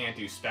now I can't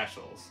do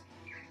specials.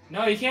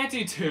 No, you can't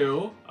do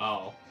two.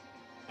 Oh,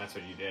 that's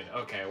what you did.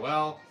 Okay,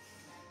 well,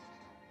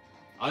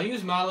 I'll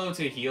use Mallow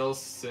to heal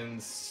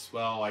since,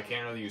 well, I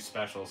can't really use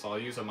special, so I'll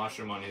use a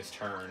mushroom on his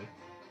turn.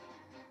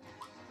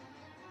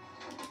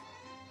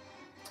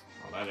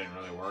 Well, that didn't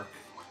really work.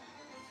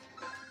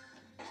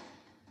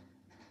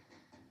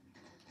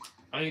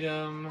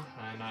 Item,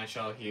 and I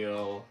shall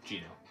heal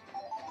GENO.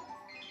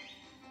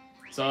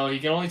 So you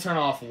can only turn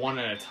off one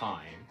at a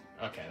time.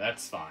 Okay,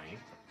 that's fine.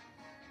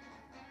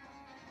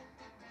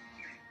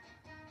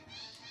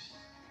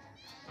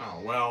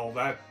 Oh, well,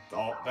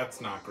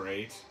 that's not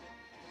great.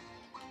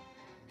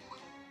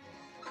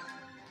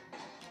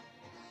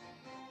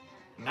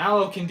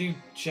 Mallow can do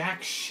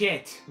jack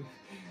shit.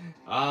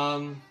 There's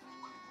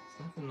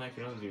nothing I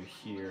can really do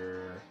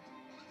here.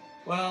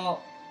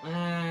 Well,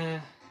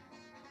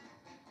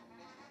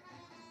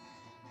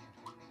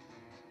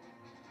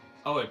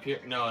 Oh,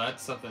 wait, no,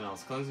 that's something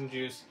else. Cleansing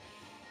juice.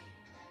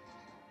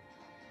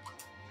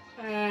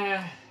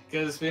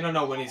 Because we don't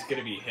know when he's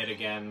gonna be hit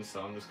again,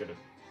 so I'm just gonna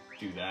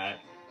do that.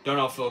 Don't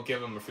know if it'll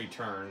give him a free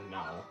turn.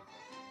 No.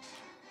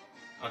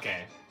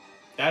 Okay.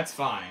 That's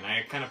fine.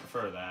 I kind of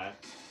prefer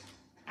that.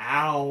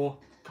 Ow!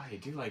 God, you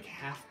do like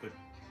half the...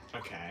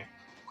 Okay.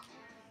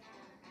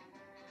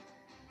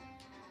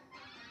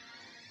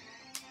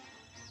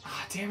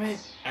 Ah, damn it!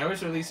 I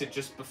always release it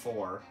just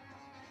before.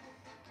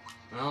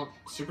 Well,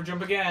 super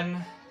jump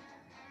again.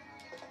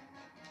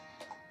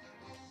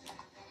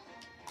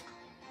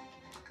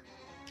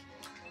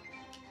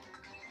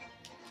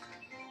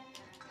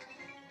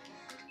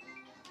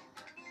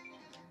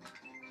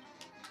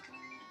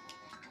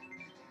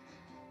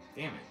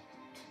 Damn it.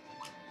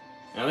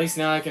 At least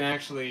now I can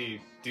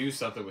actually do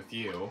something with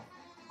you.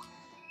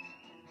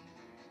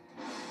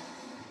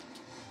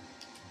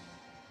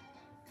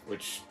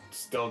 Which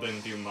still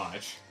didn't do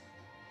much.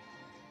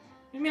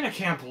 What do you mean I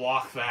can't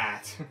block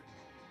that?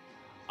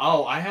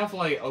 Oh, I have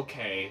like,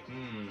 okay,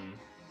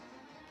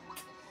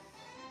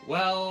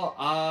 Well,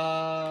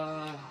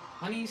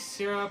 honey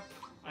syrup,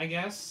 I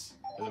guess.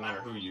 Doesn't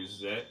matter who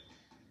uses it.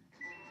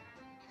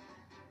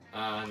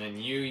 And then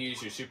you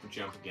use your super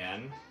jump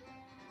again.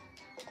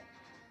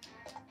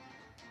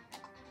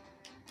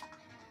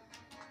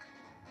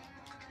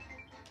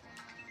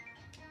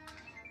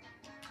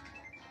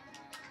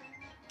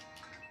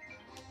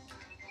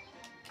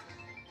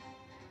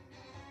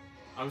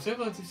 I was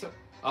able to do so.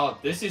 Oh,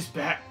 this is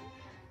bad.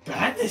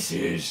 Bad this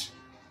is.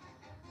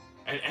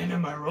 An end of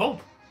my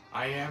rope.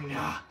 I am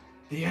now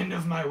the end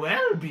of my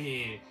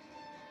well-being.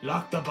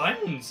 Lock the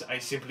buttons. I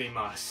simply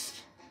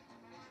must.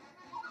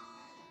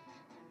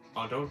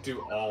 Oh, don't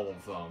do all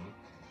of them.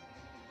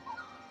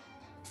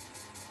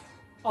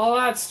 Oh,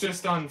 that's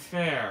just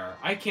unfair.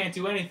 I can't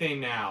do anything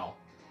now.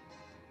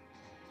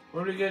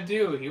 What are we gonna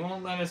do? He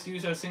won't let us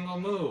use a single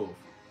move.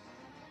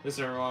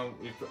 Listen, everyone.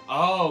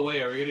 Oh,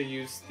 wait. Are we gonna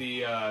use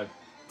the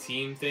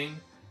team thing?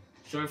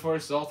 Join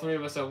forces, all three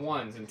of us at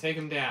once, and take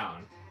him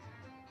down.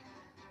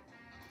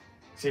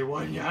 Say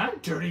what, yeah?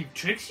 Dirty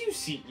tricks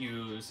you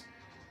use.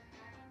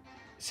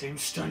 Same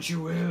stunt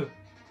you will.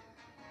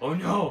 Oh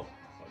no!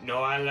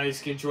 No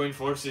allies can join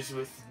forces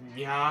with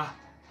Nya.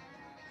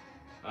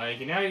 You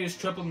can now use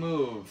triple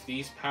move.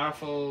 These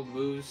powerful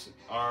moves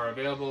are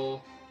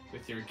available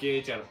with your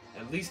gauge at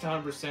least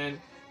 100%.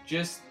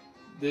 Just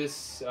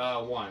this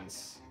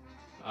once.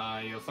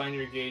 You'll find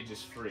your gauge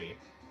is free.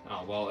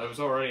 Oh, well, it was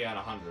already at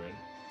 100.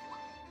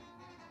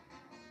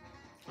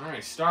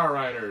 Alright, Star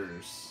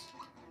Riders.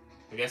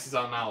 I guess it's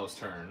on Mallow's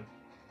turn.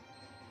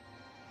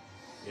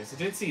 Yes, I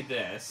did see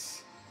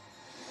this.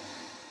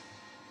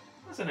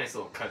 That's a nice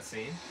little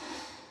cutscene.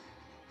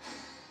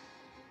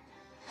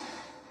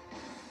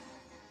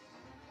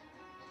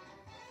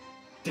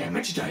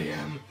 Damaged I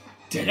am!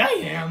 Dead I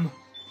am!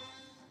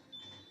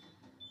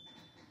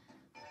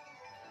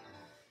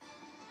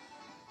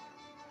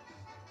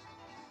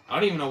 I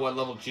don't even know what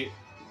level G...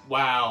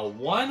 Wow,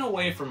 one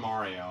away from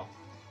Mario.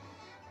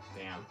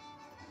 Damn.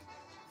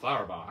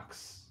 Flower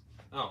box.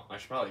 Oh, I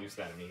should probably use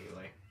that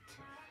immediately.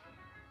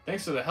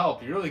 Thanks for the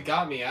help. You really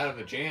got me out of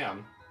the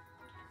jam.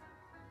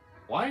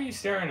 Why are you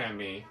staring at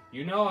me?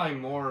 You know I'm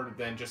more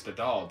than just a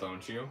doll,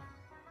 don't you?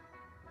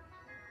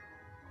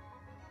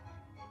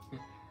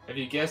 Have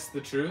you guessed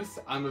the truth?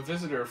 I'm a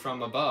visitor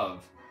from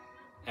above.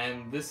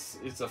 And this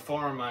is a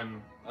form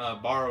I'm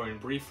borrowing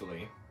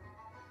briefly.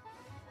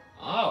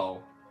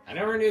 Oh, I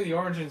never knew the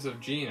origins of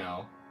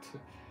GENO.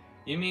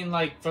 You mean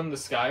like from the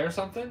sky or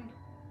something?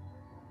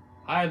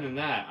 Higher than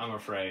that, I'm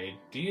afraid.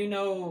 Do you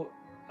know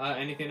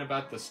anything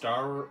about the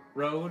Star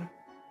Road?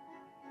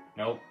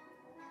 Nope.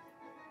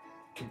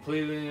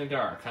 Completely in the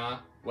dark, huh?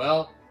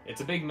 Well,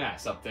 it's a big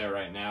mess up there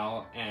right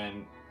now,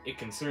 and it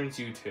concerns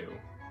you too.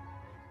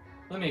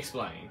 Let me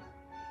explain.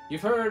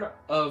 You've heard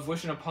of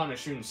wishing upon a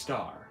shooting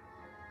star.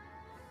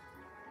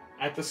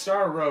 At the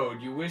Star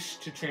Road, you wish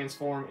to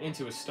transform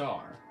into a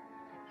star.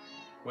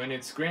 When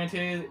it's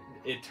granted,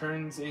 it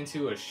turns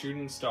into a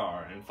shooting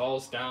star and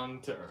falls down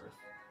to Earth.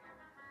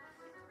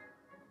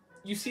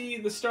 You see,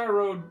 the Star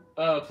Road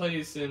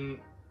plays an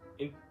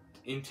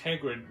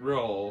integral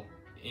role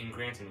in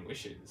granting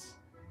wishes.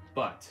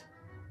 But,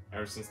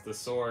 ever since the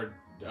sword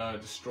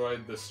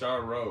destroyed the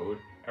Star Road,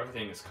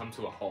 everything has come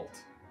to a halt.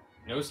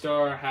 No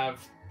star have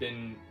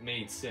been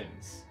made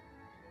since.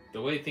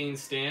 The way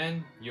things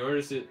stand,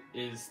 yours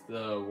is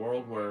the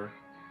world where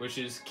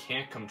wishes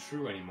can't come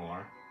true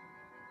anymore.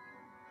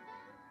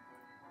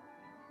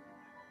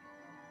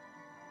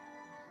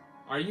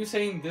 Are you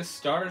saying this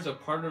star is a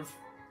part of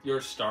your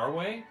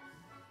Starway?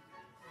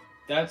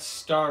 That's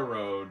Star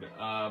Road,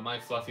 my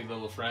fluffy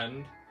little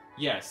friend.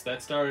 Yes,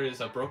 that star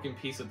is a broken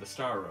piece of the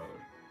Star Road.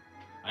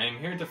 I am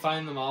here to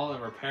find them all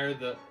and repair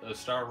the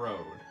Star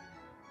Road.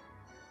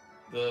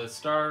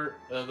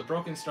 The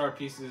broken star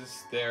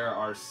pieces, there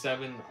are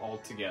 7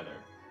 altogether.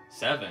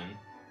 7?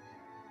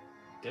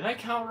 Did I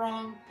count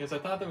wrong? Because I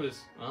thought there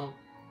was, well...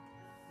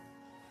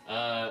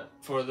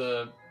 for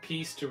the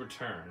piece to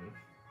return.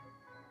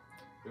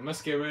 We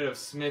must get rid of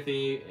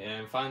Smithy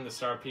and find the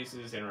star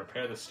pieces and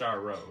repair the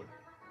Star Road.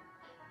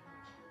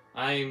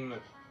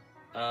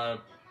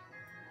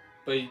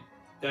 But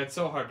that's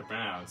so hard to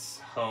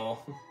pronounce, so...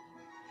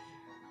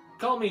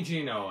 Call me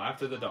GENO,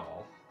 after the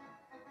doll.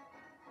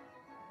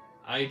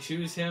 I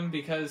choose him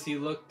because he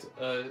looked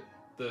the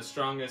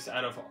strongest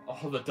out of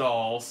all the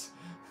dolls.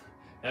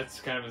 That's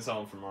kind of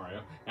insulting for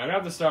Mario. Now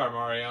grab the star,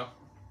 Mario.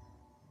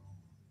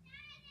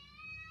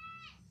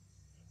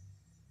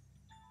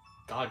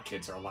 God,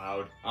 kids are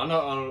loud. I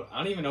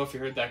don't even know if you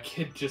heard that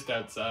kid just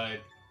outside.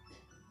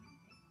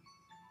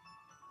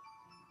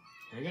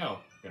 There we go.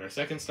 Got our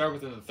second star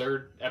within the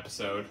 3rd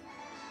episode.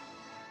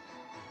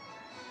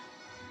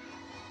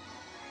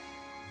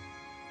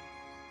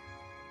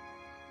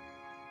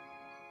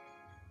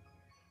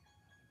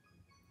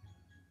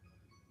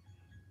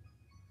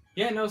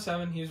 Yeah, no,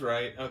 7. He's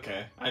right.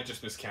 Okay. I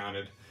just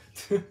miscounted.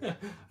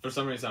 For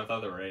some reason, I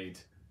thought there were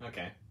 8.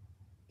 Okay.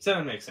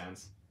 7 makes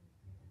sense.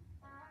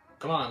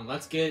 Come on,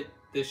 let's get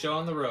this show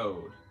on the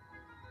road.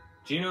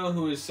 GENO,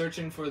 who is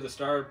searching for the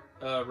Star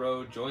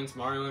Road, joins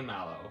Mario and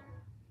Mallow.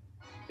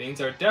 Things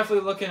are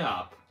definitely looking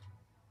up.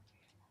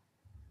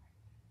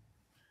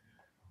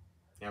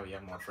 Now we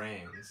have more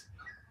frames.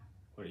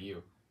 What are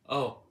you?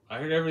 Oh, I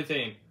heard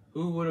everything.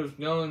 Who would have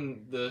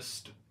known the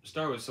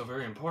star was so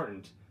very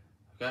important?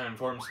 I've got to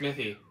inform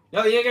Smithy.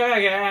 No, you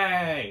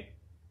guy!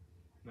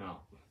 No.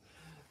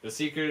 The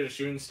secret of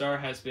shooting star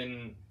has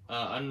been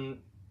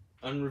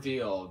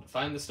unrevealed.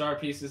 Find the star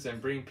pieces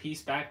and bring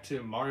peace back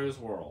to Mario's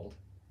world.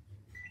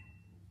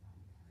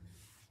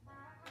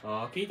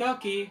 Okie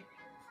dokie.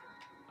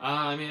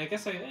 I mean, I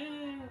guess well,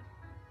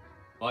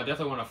 I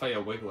definitely want to fight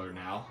a Wiggler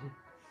now.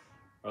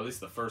 Or at least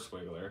the first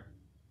Wiggler.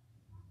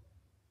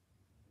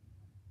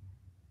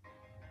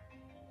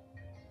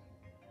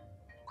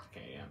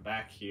 Okay, I'm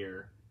back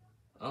here.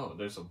 Oh,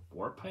 there's a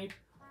warp pipe?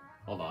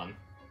 Hold on.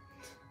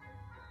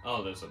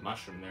 Oh, there's a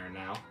mushroom there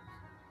now.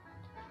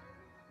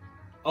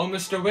 Oh,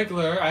 Mr.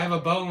 Wiggler, I have a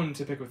bone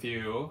to pick with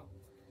you.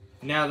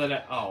 Now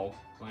that oh,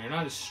 well, you're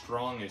not as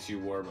strong as you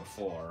were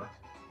before.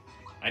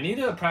 I need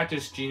to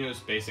practice GENO's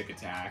basic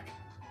attack.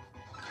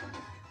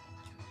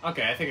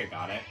 Okay, I think I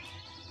got it.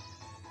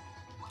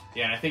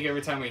 Yeah, and I think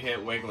every time we hit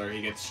Wiggler,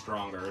 he gets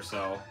stronger,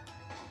 so...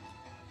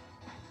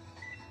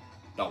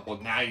 Oh, well,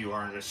 now you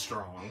aren't as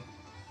strong.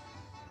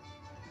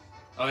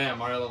 Oh yeah,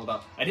 Mario leveled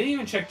up. I didn't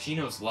even check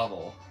GENO's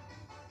level.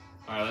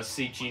 Alright, let's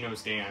see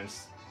GENO's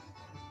dance.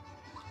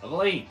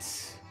 Level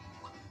 8.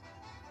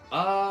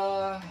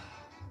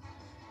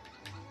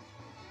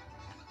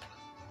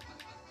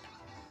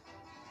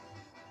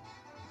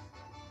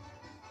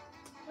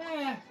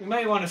 we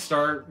might want to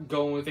start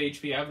going with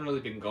HP. I haven't really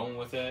been going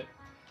with it.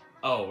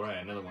 Oh, right,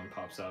 another one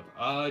pops up.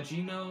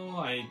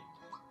 GENO,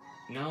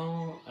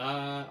 no,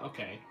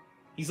 okay.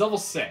 He's level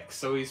 6,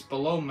 so he's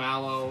below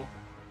Mallow.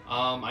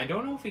 I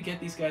don't know if we get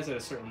these guys at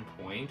a certain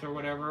point or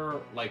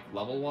whatever, like,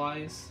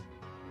 level-wise.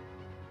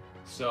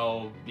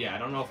 So, yeah, I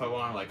don't know if I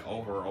want to, like,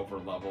 over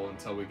level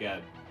until we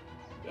get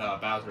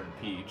Bowser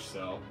and Peach,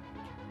 so,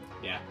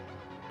 yeah.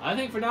 I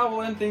think for now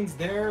we'll end things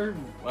there.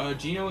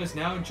 GENO has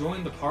now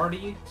joined the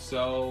party,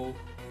 so,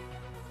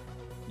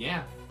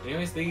 yeah.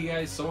 Anyways, thank you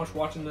guys so much for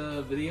watching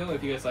the video.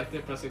 If you guys liked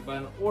it, press the like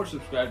button or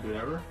subscribe to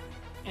whatever.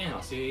 And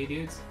I'll see you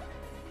dudes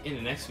in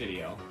the next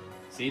video.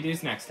 See you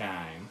dudes next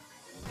time.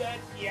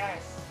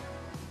 Yes!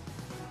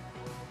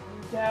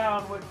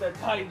 Down with the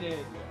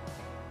Titan!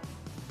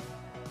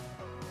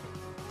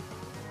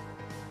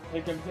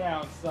 Take him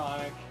down,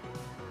 Sonic.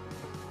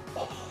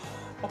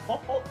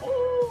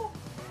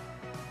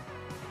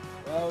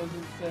 That was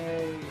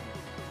insane.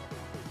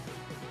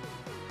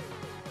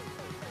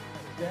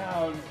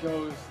 Down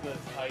goes the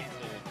Titan.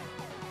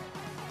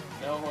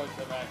 No one's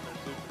a match for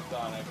Super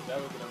Sonic. That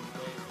was an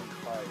amazing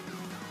fight.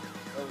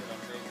 That was an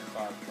amazing